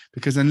story.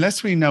 Because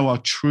unless we know our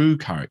true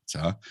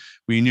character,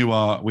 we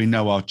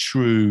know our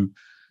true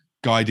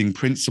guiding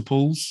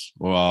principles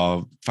or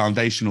our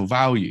foundational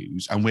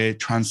values, and we're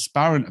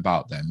transparent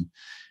about them,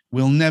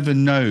 we'll never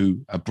know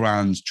a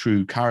brand's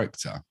true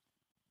character.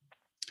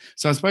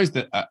 So I suppose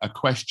that a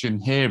question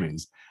here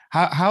is,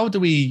 how do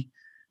we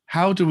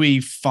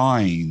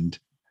find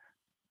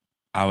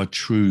our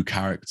true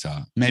character?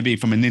 Maybe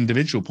from an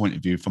individual point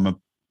of view, from a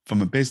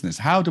business,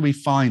 how do we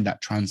find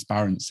that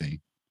transparency?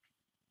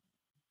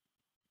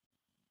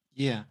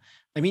 Yeah,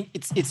 I mean,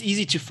 it's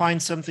easy to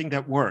find something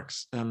that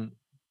works,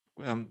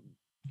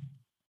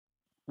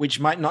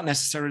 which might not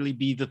necessarily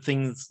be the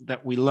things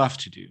that we love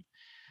to do.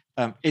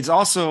 It's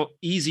also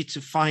easy to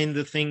find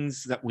the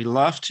things that we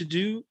love to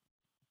do,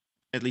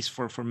 at least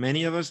for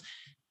many of us,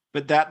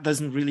 but that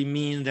doesn't really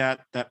mean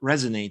that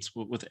resonates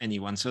with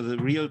anyone. So the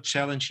real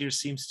challenge here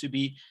seems to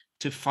be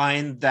to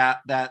find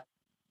that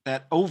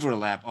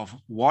overlap of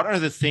what are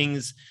the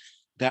things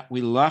that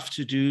we love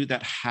to do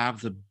that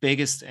have the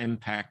biggest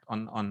impact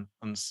on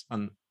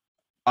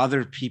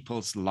other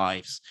people's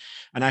lives.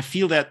 And I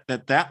feel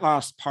that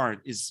last part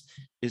is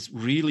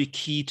really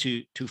key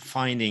to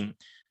finding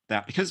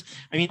that, because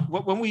I mean,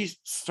 when we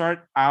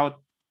start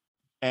out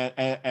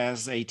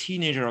as a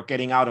teenager or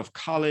getting out of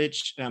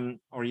college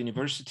or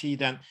university,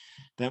 then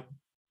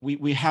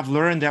we have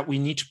learned that we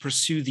need to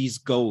pursue these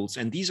goals,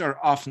 and these are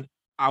often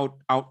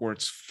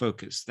outwards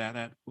focused,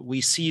 that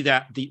we see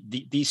that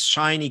these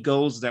shiny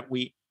goals that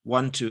we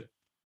want to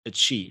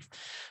achieve.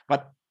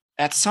 But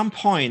at some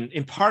point,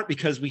 in part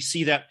because we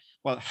see that,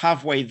 well,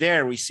 halfway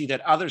there, we see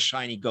that other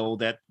shiny goal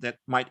that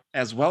might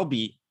as well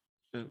be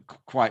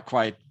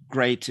quite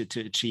great to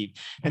achieve.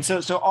 And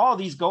so all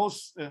these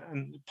goals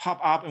pop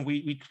up, and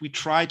we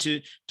try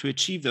to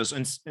achieve those,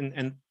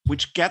 and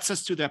which gets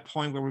us to that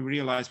point where we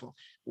realize, well,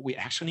 What we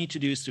actually need to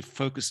do is to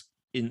focus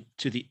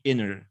into the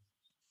inner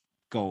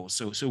goal.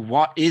 So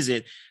what is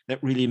it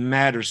that really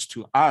matters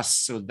to us,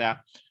 so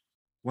that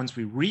once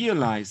we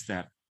realize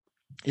that,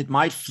 it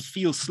might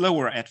feel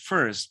slower at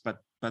first, but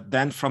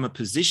then from a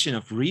position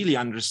of really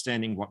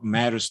understanding what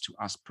matters to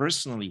us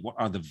personally, what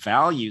are the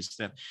values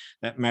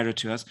that matter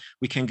to us,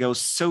 we can go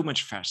so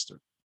much faster.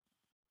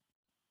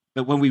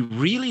 But when we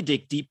really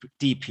dig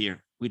deep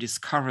here, we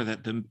discover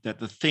that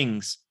the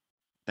things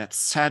that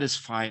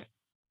satisfy,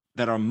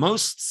 that are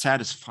most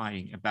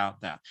satisfying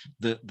about that,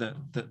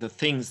 the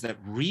things that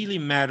really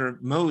matter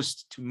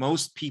most to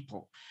most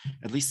people,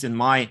 at least in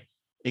my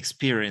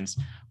experience,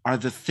 are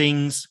the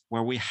things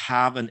where we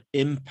have an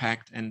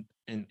impact and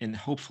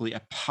hopefully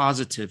a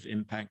positive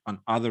impact on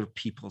other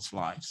people's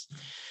lives.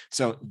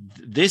 So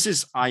this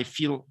is, I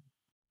feel,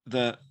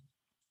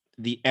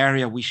 the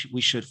area we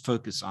should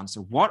focus on.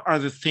 So what are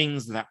the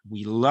things that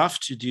we love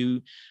to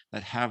do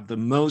that have the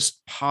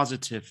most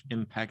positive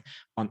impact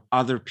on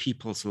other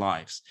people's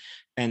lives?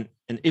 And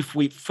if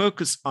we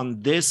focus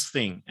on this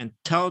thing and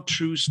tell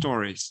true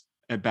stories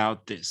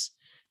about this,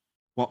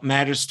 what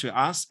matters to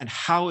us and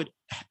how it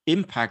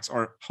impacts,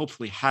 or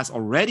hopefully has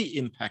already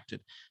impacted,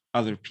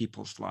 other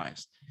people's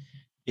lives,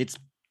 it's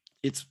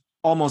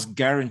almost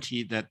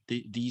guaranteed that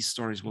these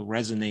stories will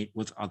resonate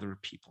with other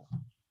people.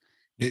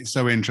 It's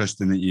so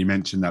interesting that you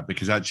mentioned that,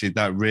 because actually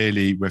that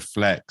really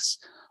reflects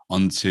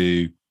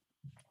onto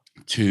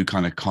two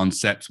kind of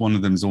concepts. One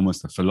of them is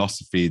almost a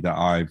philosophy that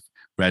I've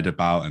read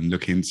about and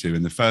look into.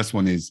 And the first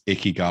one is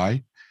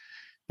Ikigai,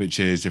 which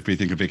is, if we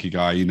think of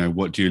Ikigai,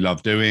 what do you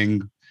love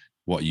doing?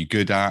 What are you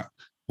good at?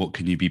 What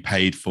can you be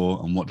paid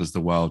for? And what does the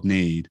world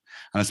need?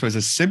 And I suppose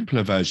a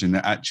simpler version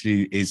that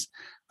actually is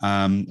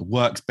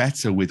works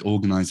better with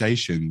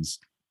organizations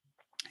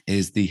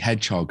is the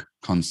hedgehog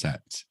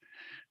concept,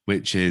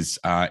 which is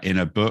in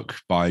a book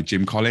by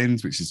Jim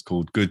Collins, which is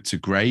called Good to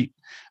Great.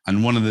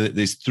 And one of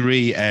there's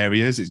three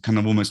areas. It's kind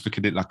of almost look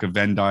at it like a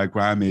Venn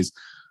diagram, is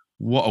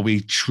what are we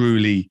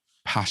truly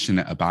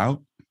passionate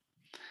about?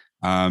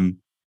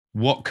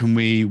 What can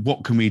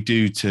we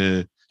do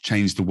to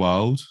change the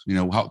world?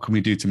 What can we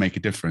do to make a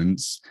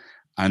difference?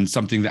 And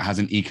something that has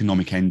an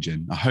economic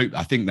engine.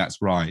 I think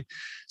that's right.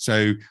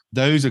 So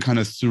those are kind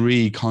of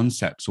three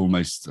concepts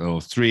almost,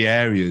 or three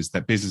areas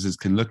that businesses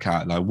can look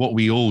at, like what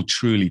we all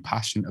truly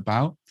passionate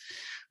about.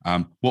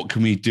 What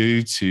can we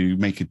do to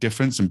make a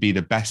difference and be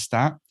the best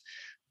at?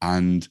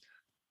 And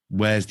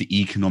where's the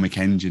economic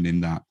engine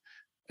in that?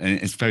 And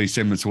it's very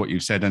similar to what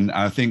you've said. And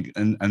I think,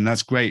 and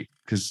that's great,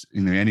 because,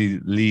 any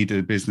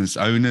leader, business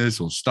owners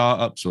or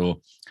startups or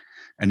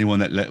anyone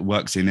that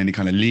works in any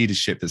kind of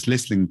leadership that's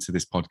listening to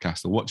this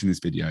podcast or watching this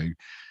video,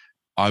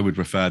 I would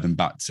refer them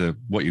back to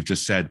what you've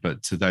just said,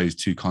 but to those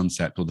two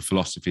concepts, or the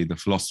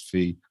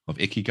philosophy of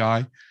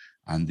Ikigai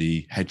and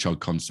the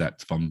hedgehog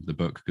concept from the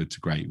book Good to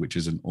Great, which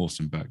is an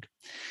awesome book.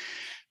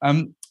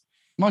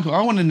 Michael,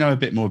 I want to know a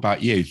bit more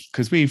about you,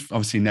 because we've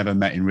obviously never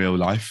met in real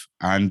life.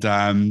 And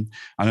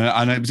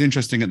it was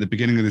interesting at the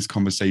beginning of this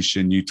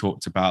conversation, you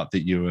talked about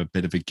that you're a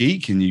bit of a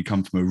geek and you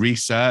come from a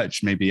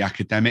research, maybe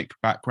academic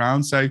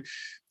background. So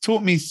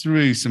talk me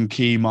through some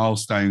key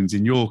milestones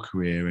in your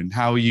career and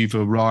how you've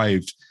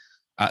arrived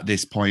at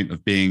this point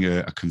of being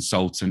a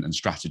consultant and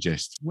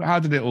strategist. How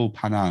did it all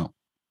pan out?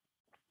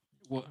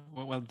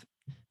 Well,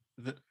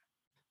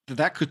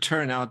 that could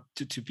turn out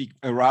to be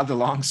a rather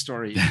long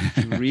story if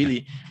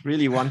you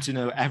really want to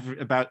know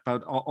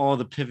about all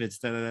the pivots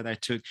that I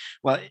took.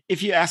 Well,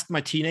 if you asked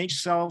my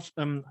teenage self,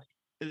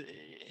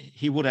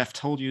 he would have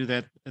told you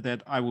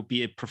that I would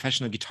be a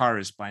professional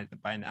guitarist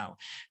by now.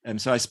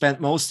 So I spent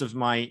most of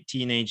my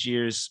teenage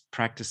years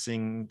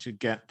practicing to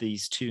get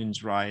these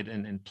tunes right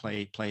and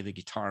play the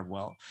guitar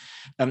well.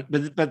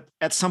 But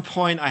at some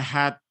point I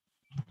had,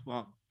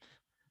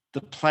 the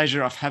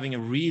pleasure of having a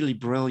really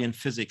brilliant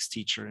physics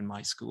teacher in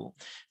my school,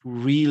 who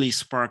really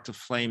sparked a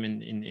flame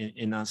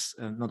in us,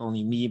 not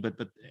only me, but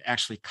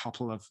actually a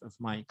couple of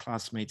my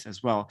classmates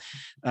as well.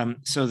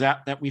 So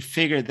that we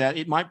figured that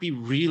it might be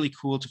really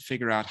cool to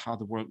figure out how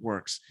the world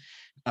works.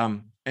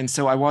 And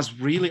so I was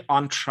really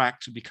on track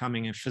to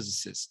becoming a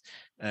physicist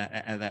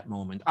at that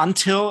moment,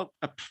 until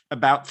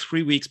about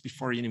 3 weeks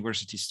before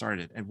university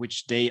started, at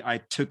which day I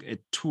took a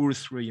tour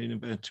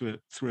through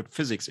a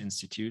physics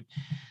institute.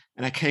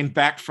 And I came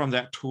back from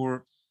that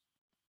tour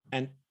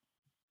and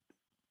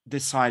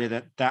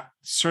decided that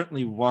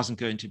certainly wasn't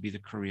going to be the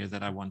career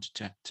that I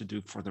wanted to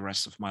do for the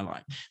rest of my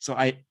life. So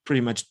I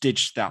pretty much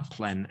ditched that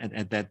plan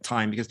at that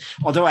time, because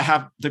although I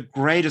have the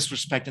greatest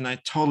respect and I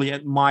totally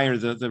admire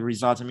the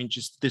results, I mean,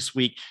 just this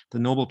week, the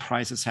Nobel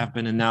Prizes have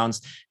been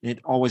announced, and it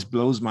always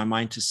blows my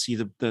mind to see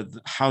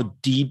the how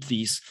deep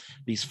these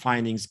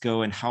findings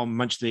go and how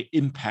much they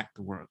impact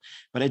the world.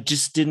 But I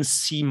just didn't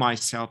see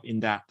myself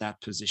in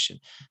that position.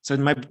 So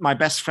my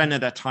best friend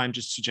at that time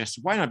just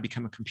suggested, why not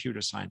become a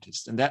computer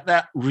scientist? And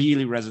that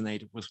really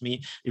resonated with me.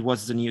 It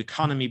was the new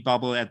economy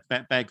bubble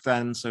back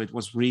then, so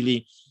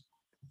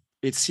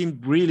it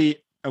seemed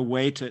really a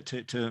way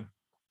to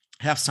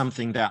have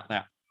something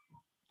that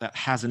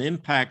has an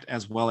impact,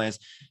 as well as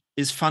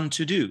is fun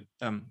to do.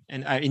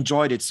 And I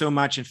enjoyed it so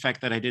much, in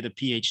fact, that I did a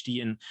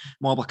PhD in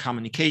mobile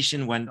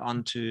communication, went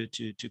on to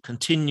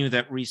continue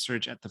that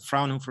research at the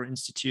Fraunhofer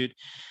Institute,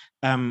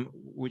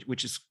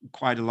 which is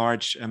quite a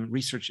large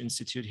research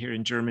institute here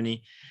in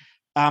Germany.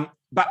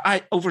 But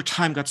I, over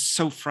time, got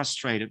so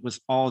frustrated with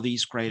all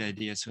these great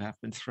ideas who have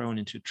been thrown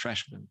into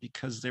trash bin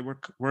because they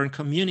weren't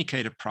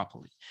communicated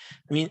properly.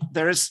 I mean,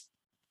 there's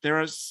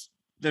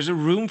a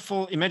room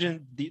full.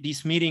 Imagine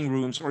these meeting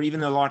rooms, or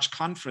even a large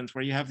conference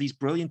where you have these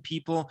brilliant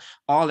people,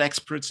 all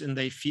experts in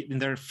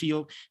their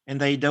field,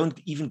 and they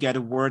don't even get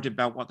a word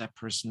about what that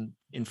person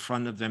in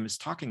front of them is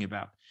talking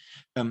about.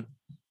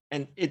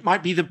 And it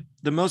might be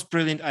the most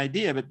brilliant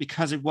idea, but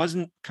because it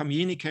wasn't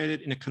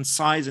communicated in a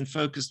concise and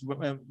focused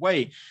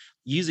way,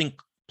 using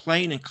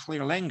plain and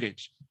clear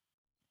language,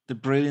 the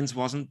brilliance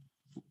wasn't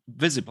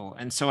visible.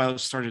 And so I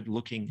started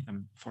looking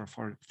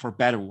for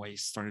better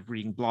ways, started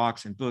reading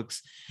blogs and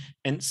books,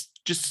 and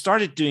just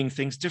started doing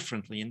things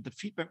differently. And the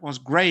feedback was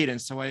great. And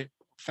so I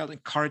felt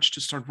encouraged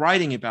to start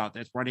writing about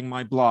that, writing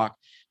my blog.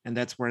 And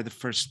that's where the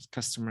first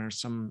customer,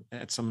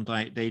 at some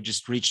day,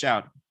 just reached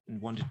out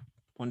and wanted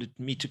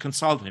me to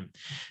consult him.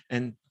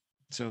 And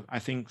so I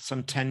think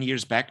some 10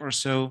 years back or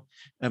so,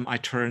 I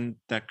turned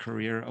that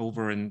career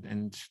over,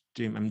 and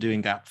I'm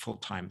doing that full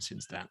time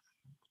since then.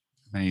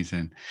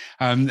 Amazing.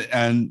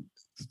 And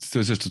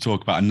so just to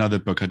talk about another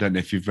book, I don't know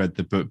if you've read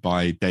the book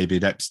by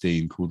David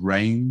Epstein called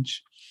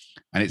Range.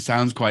 And it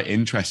sounds quite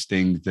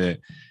interesting that,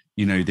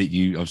 that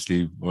you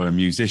obviously were a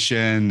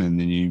musician, and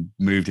then you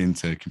moved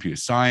into computer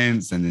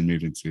science, and then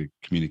moved into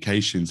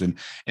communications. And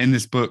in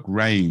this book,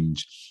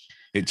 Range,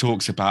 it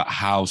talks about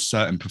how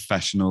certain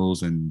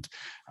professionals and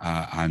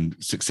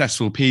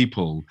successful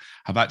people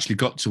have actually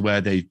got to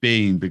where they've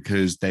been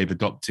because they've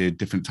adopted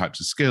different types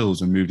of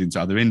skills and moved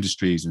into other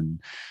industries. And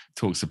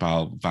talks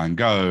about Van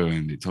Gogh,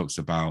 and it talks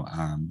about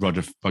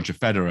Roger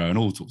Federer and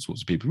all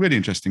sorts of people. Really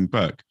interesting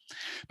book.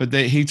 But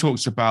he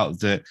talks about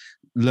that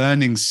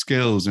learning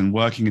skills and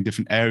working in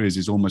different areas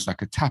is almost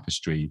like a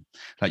tapestry.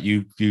 Like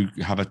you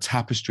have a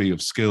tapestry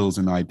of skills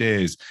and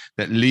ideas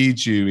that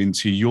leads you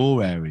into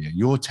your area,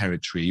 your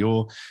territory,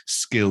 your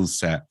skill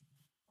set.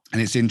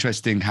 And it's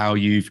interesting how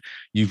you've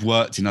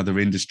worked in other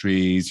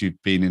industries,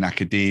 you've been in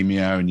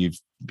academia, and you've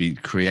been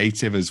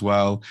creative as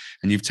well.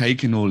 And you've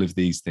taken all of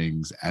these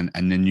things and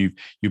then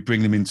you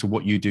bring them into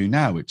what you do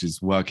now, which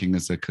is working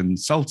as a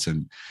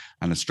consultant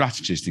and a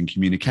strategist in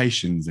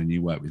communications, and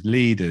you work with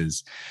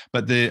leaders.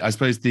 But I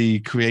suppose the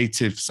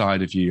creative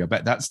side of you, I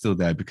bet that's still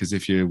there, because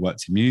if you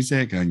worked in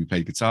music and you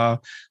played guitar,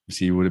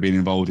 obviously you would have been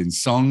involved in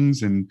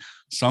songs, and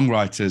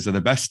songwriters are the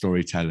best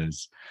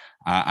storytellers.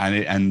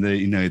 And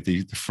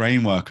the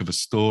framework of a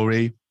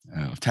story,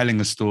 of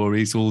telling a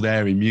story, is all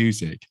there in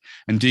music.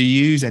 And do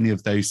you use any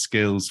of those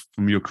skills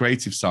from your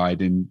creative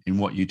side in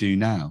what you do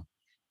now?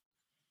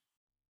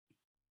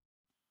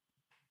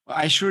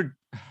 I sure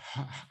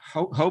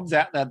hope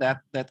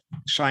that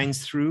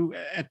shines through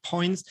at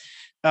points.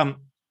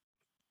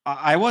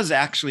 I was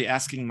actually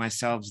asking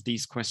myself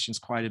these questions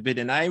quite a bit,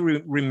 and I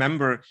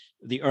remember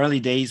the early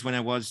days when I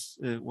was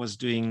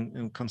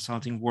doing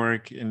consulting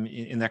work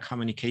in that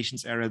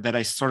communications era, that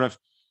I sort of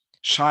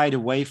shied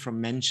away from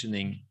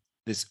mentioning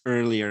this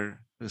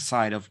earlier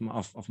side of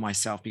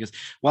myself, because,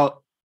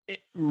 well,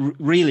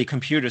 really,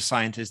 computer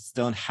scientists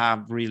don't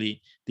have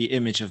really the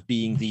image of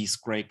being these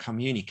great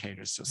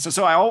communicators.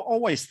 So I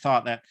always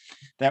thought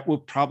that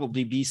would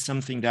probably be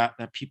something that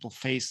people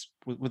face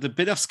with a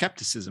bit of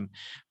skepticism.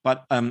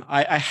 But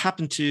I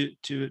happen to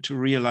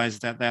realize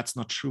that that's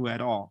not true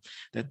at all.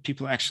 That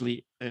people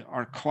actually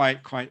are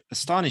quite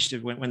astonished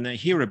when they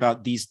hear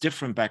about these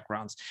different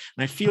backgrounds.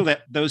 And I feel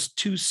that those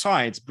two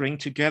sides bring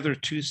together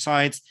two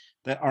sides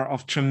that are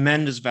of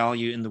tremendous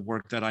value in the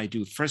work that I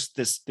do. First,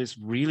 this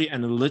really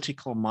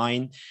analytical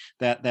mind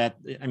that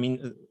I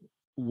mean,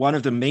 one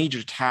of the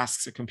major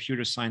tasks a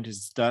computer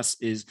scientist does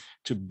is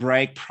to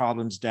break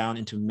problems down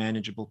into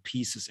manageable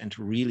pieces and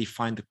to really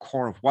find the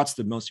core of what's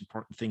the most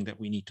important thing that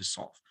we need to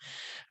solve.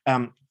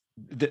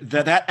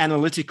 That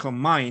analytical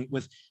mind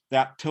with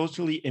that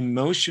totally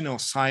emotional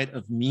side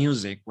of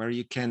music, where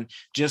you can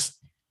just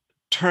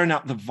turn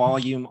up the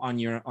volume on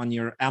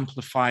your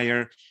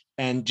amplifier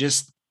and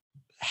just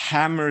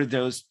hammer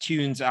those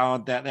tunes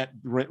out that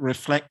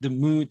reflect the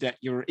mood that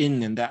you're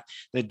in, and that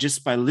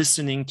just by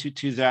listening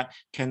to that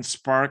can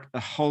spark a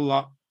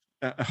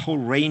whole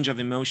range of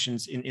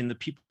emotions in the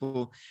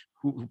people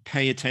who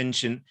pay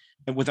attention,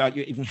 without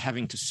you even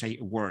having to say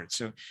a word.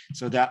 So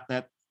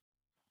that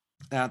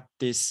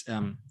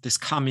this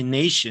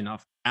combination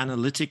of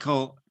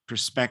analytical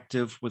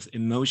perspective with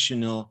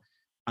emotional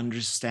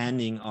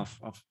understanding of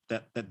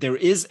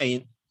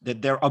that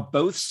there are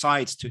both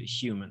sides to a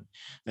human,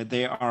 that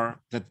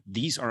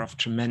these are of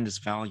tremendous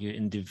value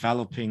in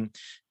developing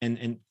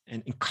and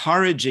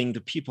encouraging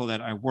the people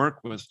that I work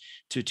with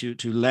to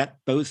let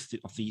both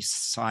of these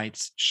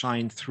sides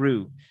shine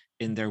through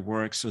in their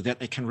work, so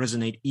that they can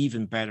resonate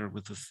even better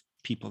with the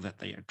people that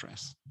they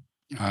address.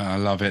 I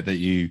love it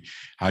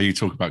how you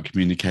talk about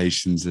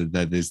communications,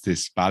 that there's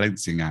this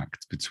balancing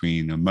act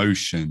between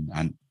emotion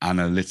and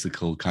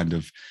analytical kind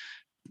of,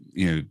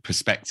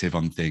 perspective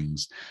on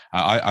things.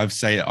 I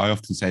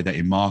often say that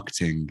in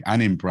marketing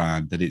and in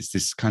brand, that it's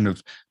this kind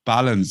of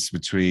balance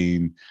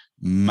between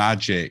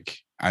magic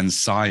and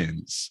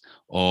science,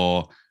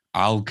 or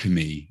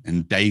alchemy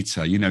and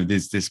data.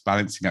 There's this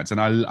balancing act,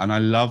 and I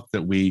love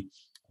that we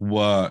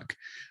work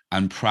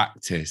and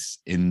practice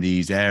in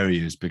these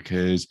areas,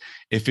 because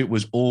if it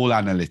was all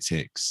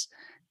analytics,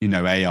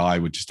 AI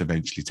would just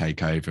eventually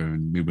take over,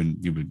 and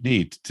you would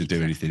need to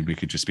do anything. We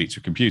could just speak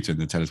to a computer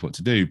and they'll tell us what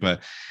to do.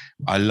 But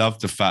I love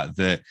the fact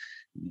that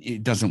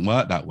it doesn't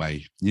work that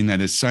way.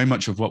 There's so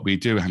much of what we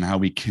do and how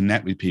we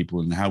connect with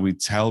people and how we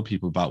tell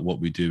people about what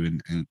we do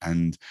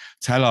and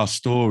tell our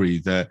story,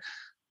 that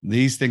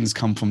these things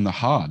come from the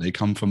heart. They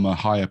come from a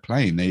higher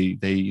plane.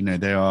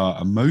 They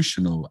are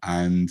emotional,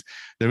 and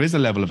there is a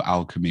level of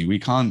alchemy.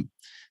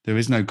 There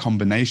is no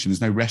combination.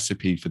 There's no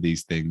recipe for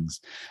these things.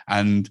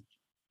 And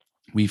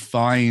we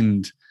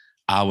find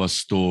our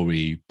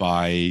story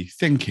by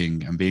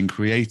thinking and being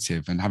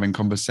creative and having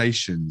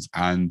conversations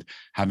and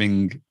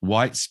having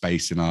white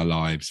space in our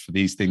lives for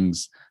these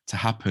things to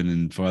happen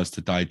and for us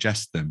to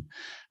digest them.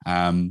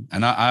 And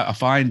I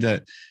find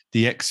that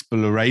the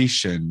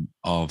exploration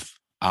of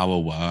our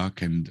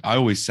work, and I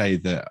always say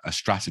that a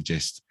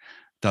strategist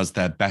does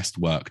their best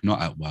work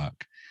not at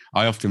work.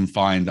 I often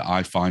find that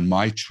I find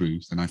my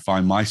truth and I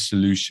find my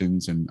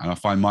solutions and I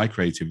find my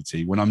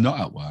creativity when I'm not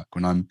at work,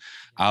 when I'm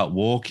out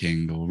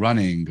walking or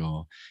running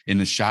or in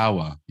the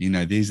shower.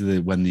 These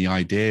are when the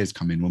ideas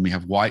come in, when we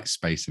have white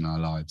space in our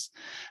lives.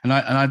 And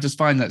I just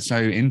find that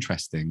so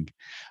interesting.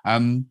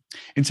 In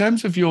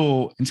terms of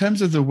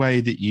the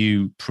way that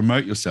you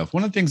promote yourself,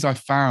 one of the things I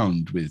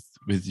found with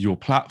your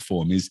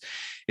platform is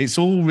it's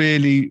all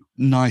really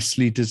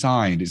nicely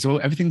designed.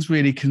 Everything's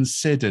really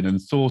considered and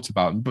thought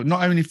about, but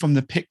not only from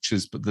the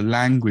pictures, but the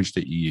language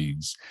that you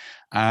use.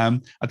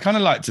 I'd kind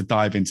of like to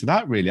dive into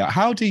that really.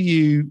 How do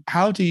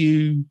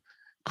you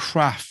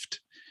craft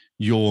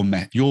your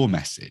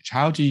message?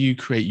 How do you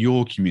create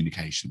your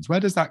communications? Where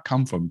does that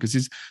come from? Because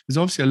there's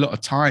obviously a lot of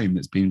time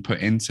that's been put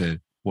into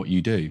what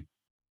you do.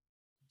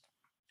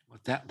 Well,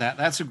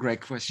 that's a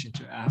great question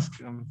to ask.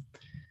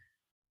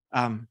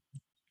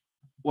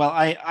 Well,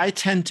 I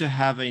tend to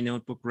have a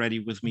notebook ready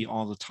with me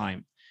all the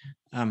time,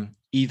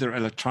 either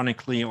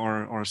electronically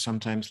or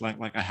sometimes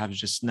like I have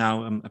just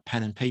now, a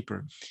pen and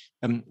paper,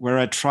 where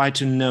I try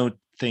to note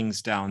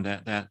things down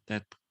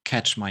that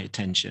catch my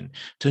attention,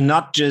 to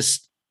not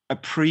just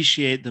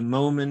appreciate the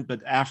moment,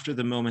 but after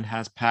the moment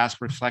has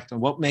passed, reflect on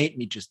what made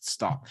me just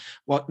stop,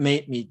 what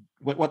made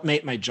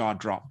my jaw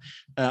drop,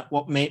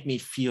 what made me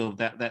feel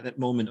that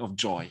moment of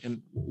joy,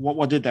 and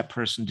what did that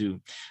person do,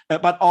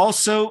 but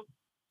also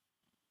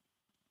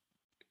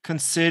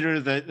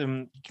consider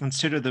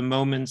the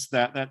moments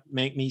that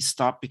make me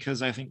stop,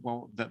 because I think,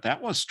 well,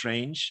 that was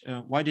strange.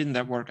 Why didn't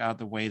that work out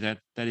the way that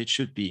it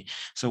should be?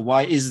 So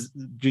why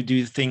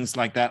do things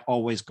like that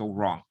always go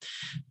wrong?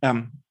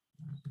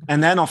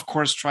 And then, of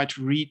course, try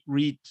to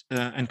read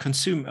and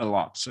consume a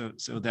lot, so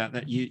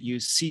that you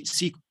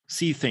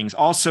see things.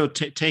 Also,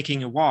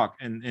 taking a walk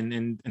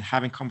and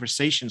having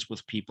conversations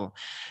with people,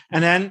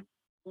 and then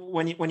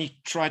when you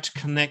try to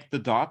connect the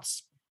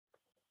dots,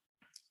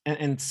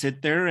 and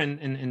sit there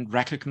and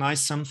recognize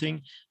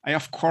something, I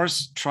of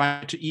course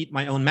try to eat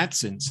my own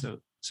medicine. So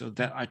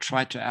that I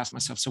try to ask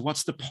myself, so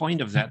what's the point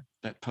of that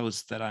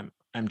post that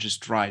I'm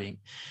just writing,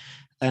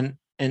 and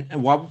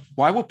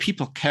why will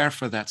people care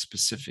for that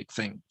specific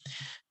thing?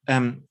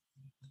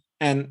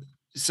 And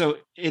so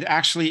it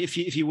actually, if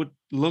you would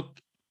look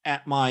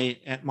at my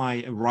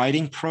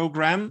writing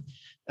program,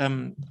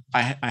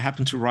 I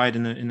happen to write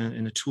in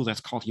a tool that's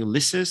called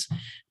Ulysses,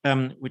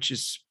 which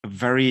is a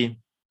very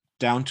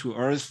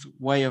down-to-earth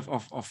way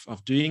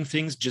of doing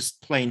things,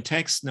 just plain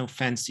text, no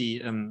fancy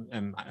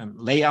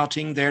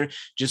layouting there,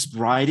 just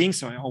writing.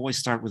 So I always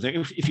start with it.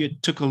 If you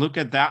took a look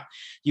at that,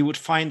 you would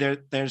find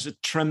there's a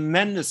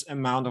tremendous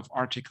amount of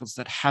articles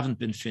that haven't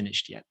been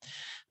finished yet,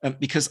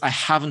 because I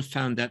haven't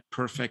found that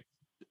perfect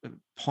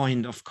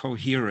point of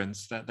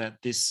coherence that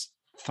this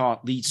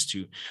thought leads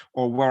to,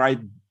 or where I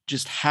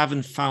just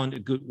haven't found a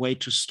good way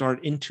to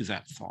start into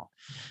that thought.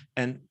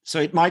 And so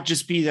it might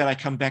just be that I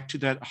come back to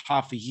that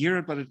half a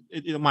year, but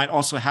it might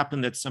also happen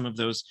that some of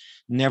those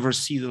never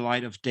see the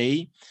light of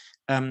day.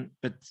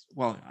 But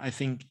well, I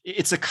think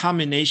it's a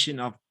combination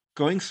of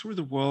going through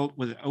the world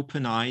with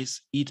open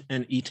eyes,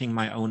 eating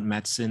my own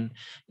medicine,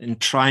 and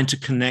trying to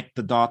connect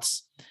the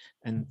dots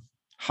and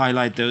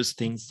highlight those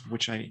things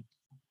which I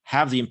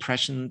have the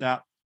impression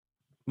that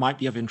might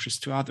be of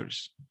interest to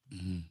others.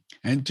 Mm-hmm.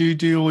 And do you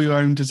do all your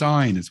own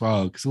design as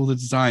well? Because all the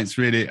designs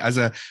really, as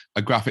a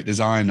graphic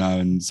designer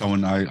and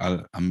someone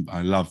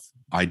I love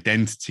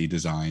identity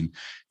design,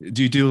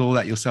 do you do all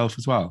that yourself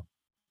as well?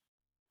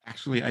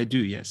 Actually, I do,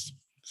 yes.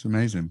 It's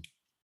amazing.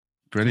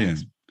 Brilliant.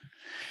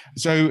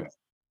 Thanks. So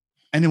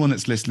anyone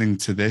that's listening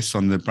to this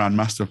on the Brand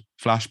Master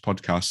Flash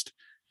podcast,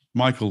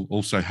 Michael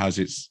also has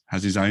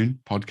his own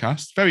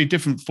podcast, very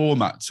different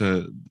format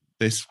to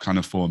this kind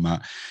of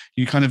format.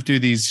 You kind of do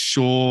these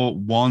short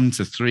 1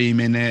 to 3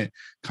 minute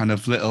kind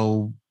of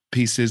little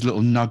pieces,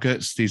 little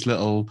nuggets, these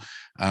little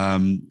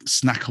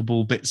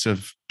snackable bits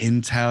of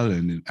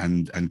intel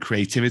and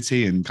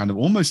creativity, and kind of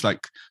almost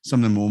like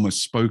some of them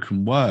almost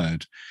spoken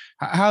word.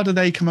 How do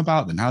they come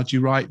about then? How do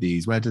you write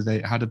these? How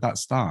did that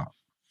start?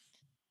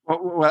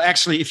 Well,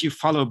 actually, if you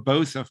follow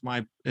both of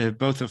my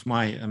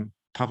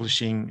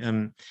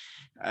publishing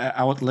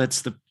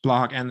outlets, the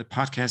blog and the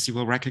podcast, you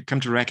will come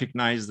to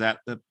recognize that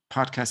the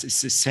podcast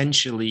is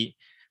essentially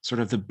sort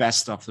of the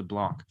best of the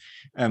blog,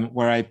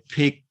 where I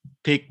pick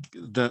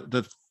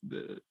the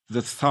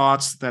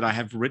thoughts that I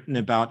have written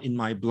about in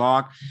my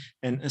blog,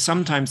 and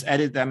sometimes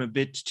edit them a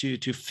bit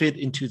to fit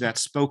into that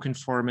spoken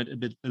format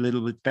a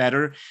little bit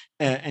better,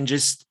 and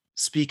just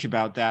speak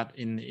about that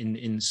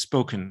in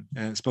spoken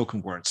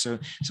words. So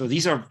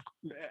these are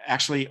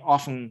actually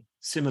often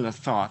similar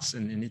thoughts,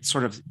 and it's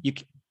sort of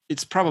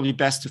it's probably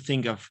best to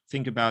think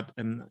about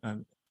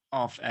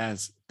of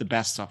as the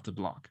best of the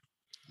blog.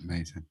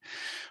 Amazing.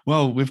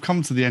 Well, we've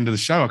come to the end of the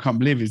show. I can't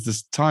believe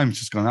this time's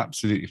just gone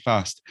absolutely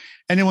fast.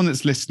 Anyone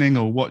that's listening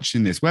or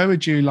watching this, where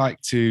would you like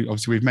to,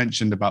 obviously we've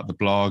mentioned about the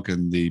blog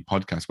and the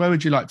podcast, where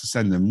would you like to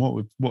send them?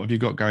 What have you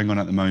got going on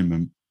at the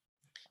moment?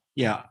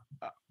 Yeah.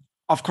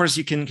 Of course,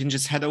 you can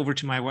just head over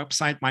to my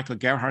website,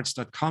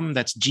 michaelgerhartz.com.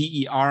 That's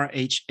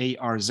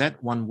GERHARZ,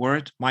 one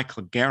word,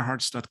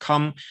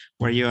 michaelgerhartz.com,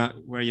 where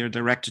you're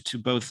directed to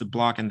both the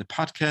blog and the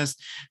podcast.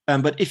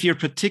 But if you're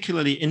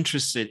particularly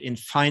interested in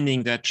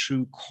finding that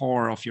true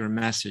core of your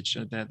message,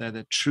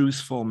 that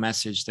truthful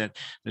message that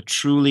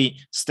truly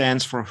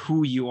stands for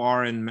who you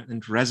are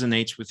and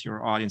resonates with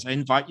your audience, I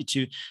invite you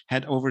to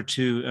head over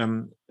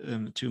to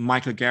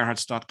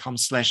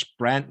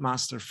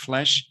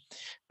michaelgerhartz.com/brandmasterflash.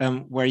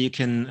 Where you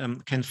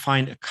can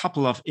find a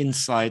couple of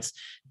insights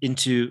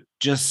into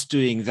just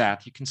doing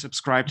that. You can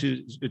subscribe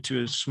to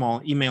a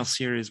small email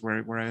series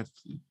where I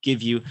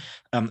give you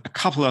a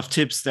couple of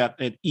tips that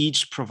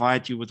each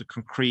provide you with a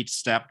concrete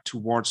step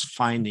towards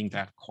finding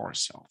that core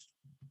self.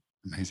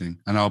 Amazing.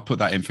 And I'll put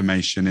that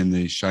information in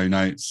the show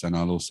notes, and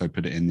I'll also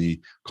put it in the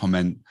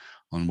comment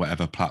on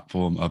whatever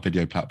platform or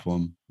video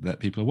platform that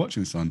people are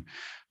watching this on.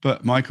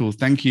 But Michael,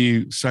 thank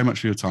you so much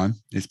for your time.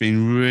 It's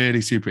been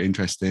really super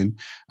interesting.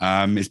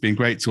 It's been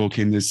great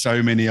talking. There's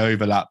so many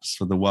overlaps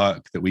for the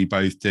work that we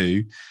both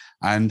do,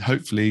 and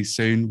hopefully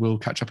soon we'll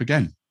catch up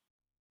again.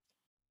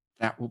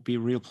 That will be a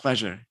real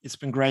pleasure. It's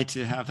been great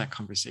to have that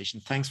conversation.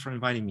 Thanks for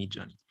inviting me,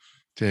 Johnny.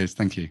 Cheers.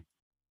 Thank you.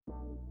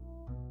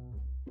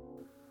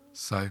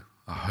 So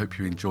I hope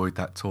you enjoyed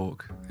that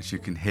talk. As you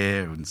can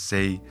hear and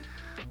see,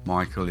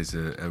 Michael is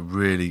a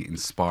really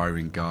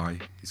inspiring guy.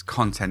 His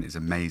content is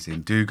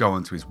amazing. Do go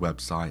onto his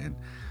website and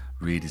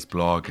read his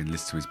blog and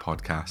listen to his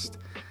podcast.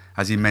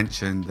 As he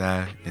mentioned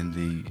there in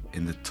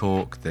the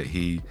talk, that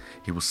he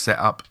will set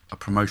up a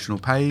promotional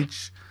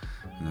page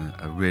and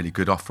a really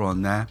good offer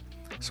on there.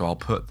 So I'll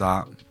put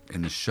that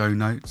in the show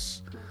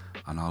notes,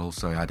 and I'll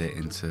also add it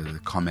into the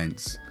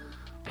comments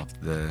of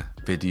the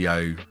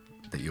video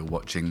that you're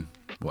watching,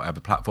 whatever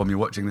platform you're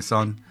watching this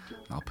on.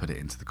 I'll put it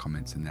into the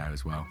comments in there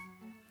as well.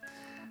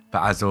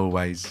 But as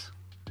always,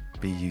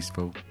 be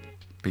useful,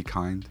 be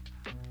kind.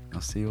 I'll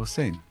see you all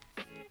soon.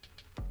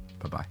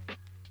 Bye-bye.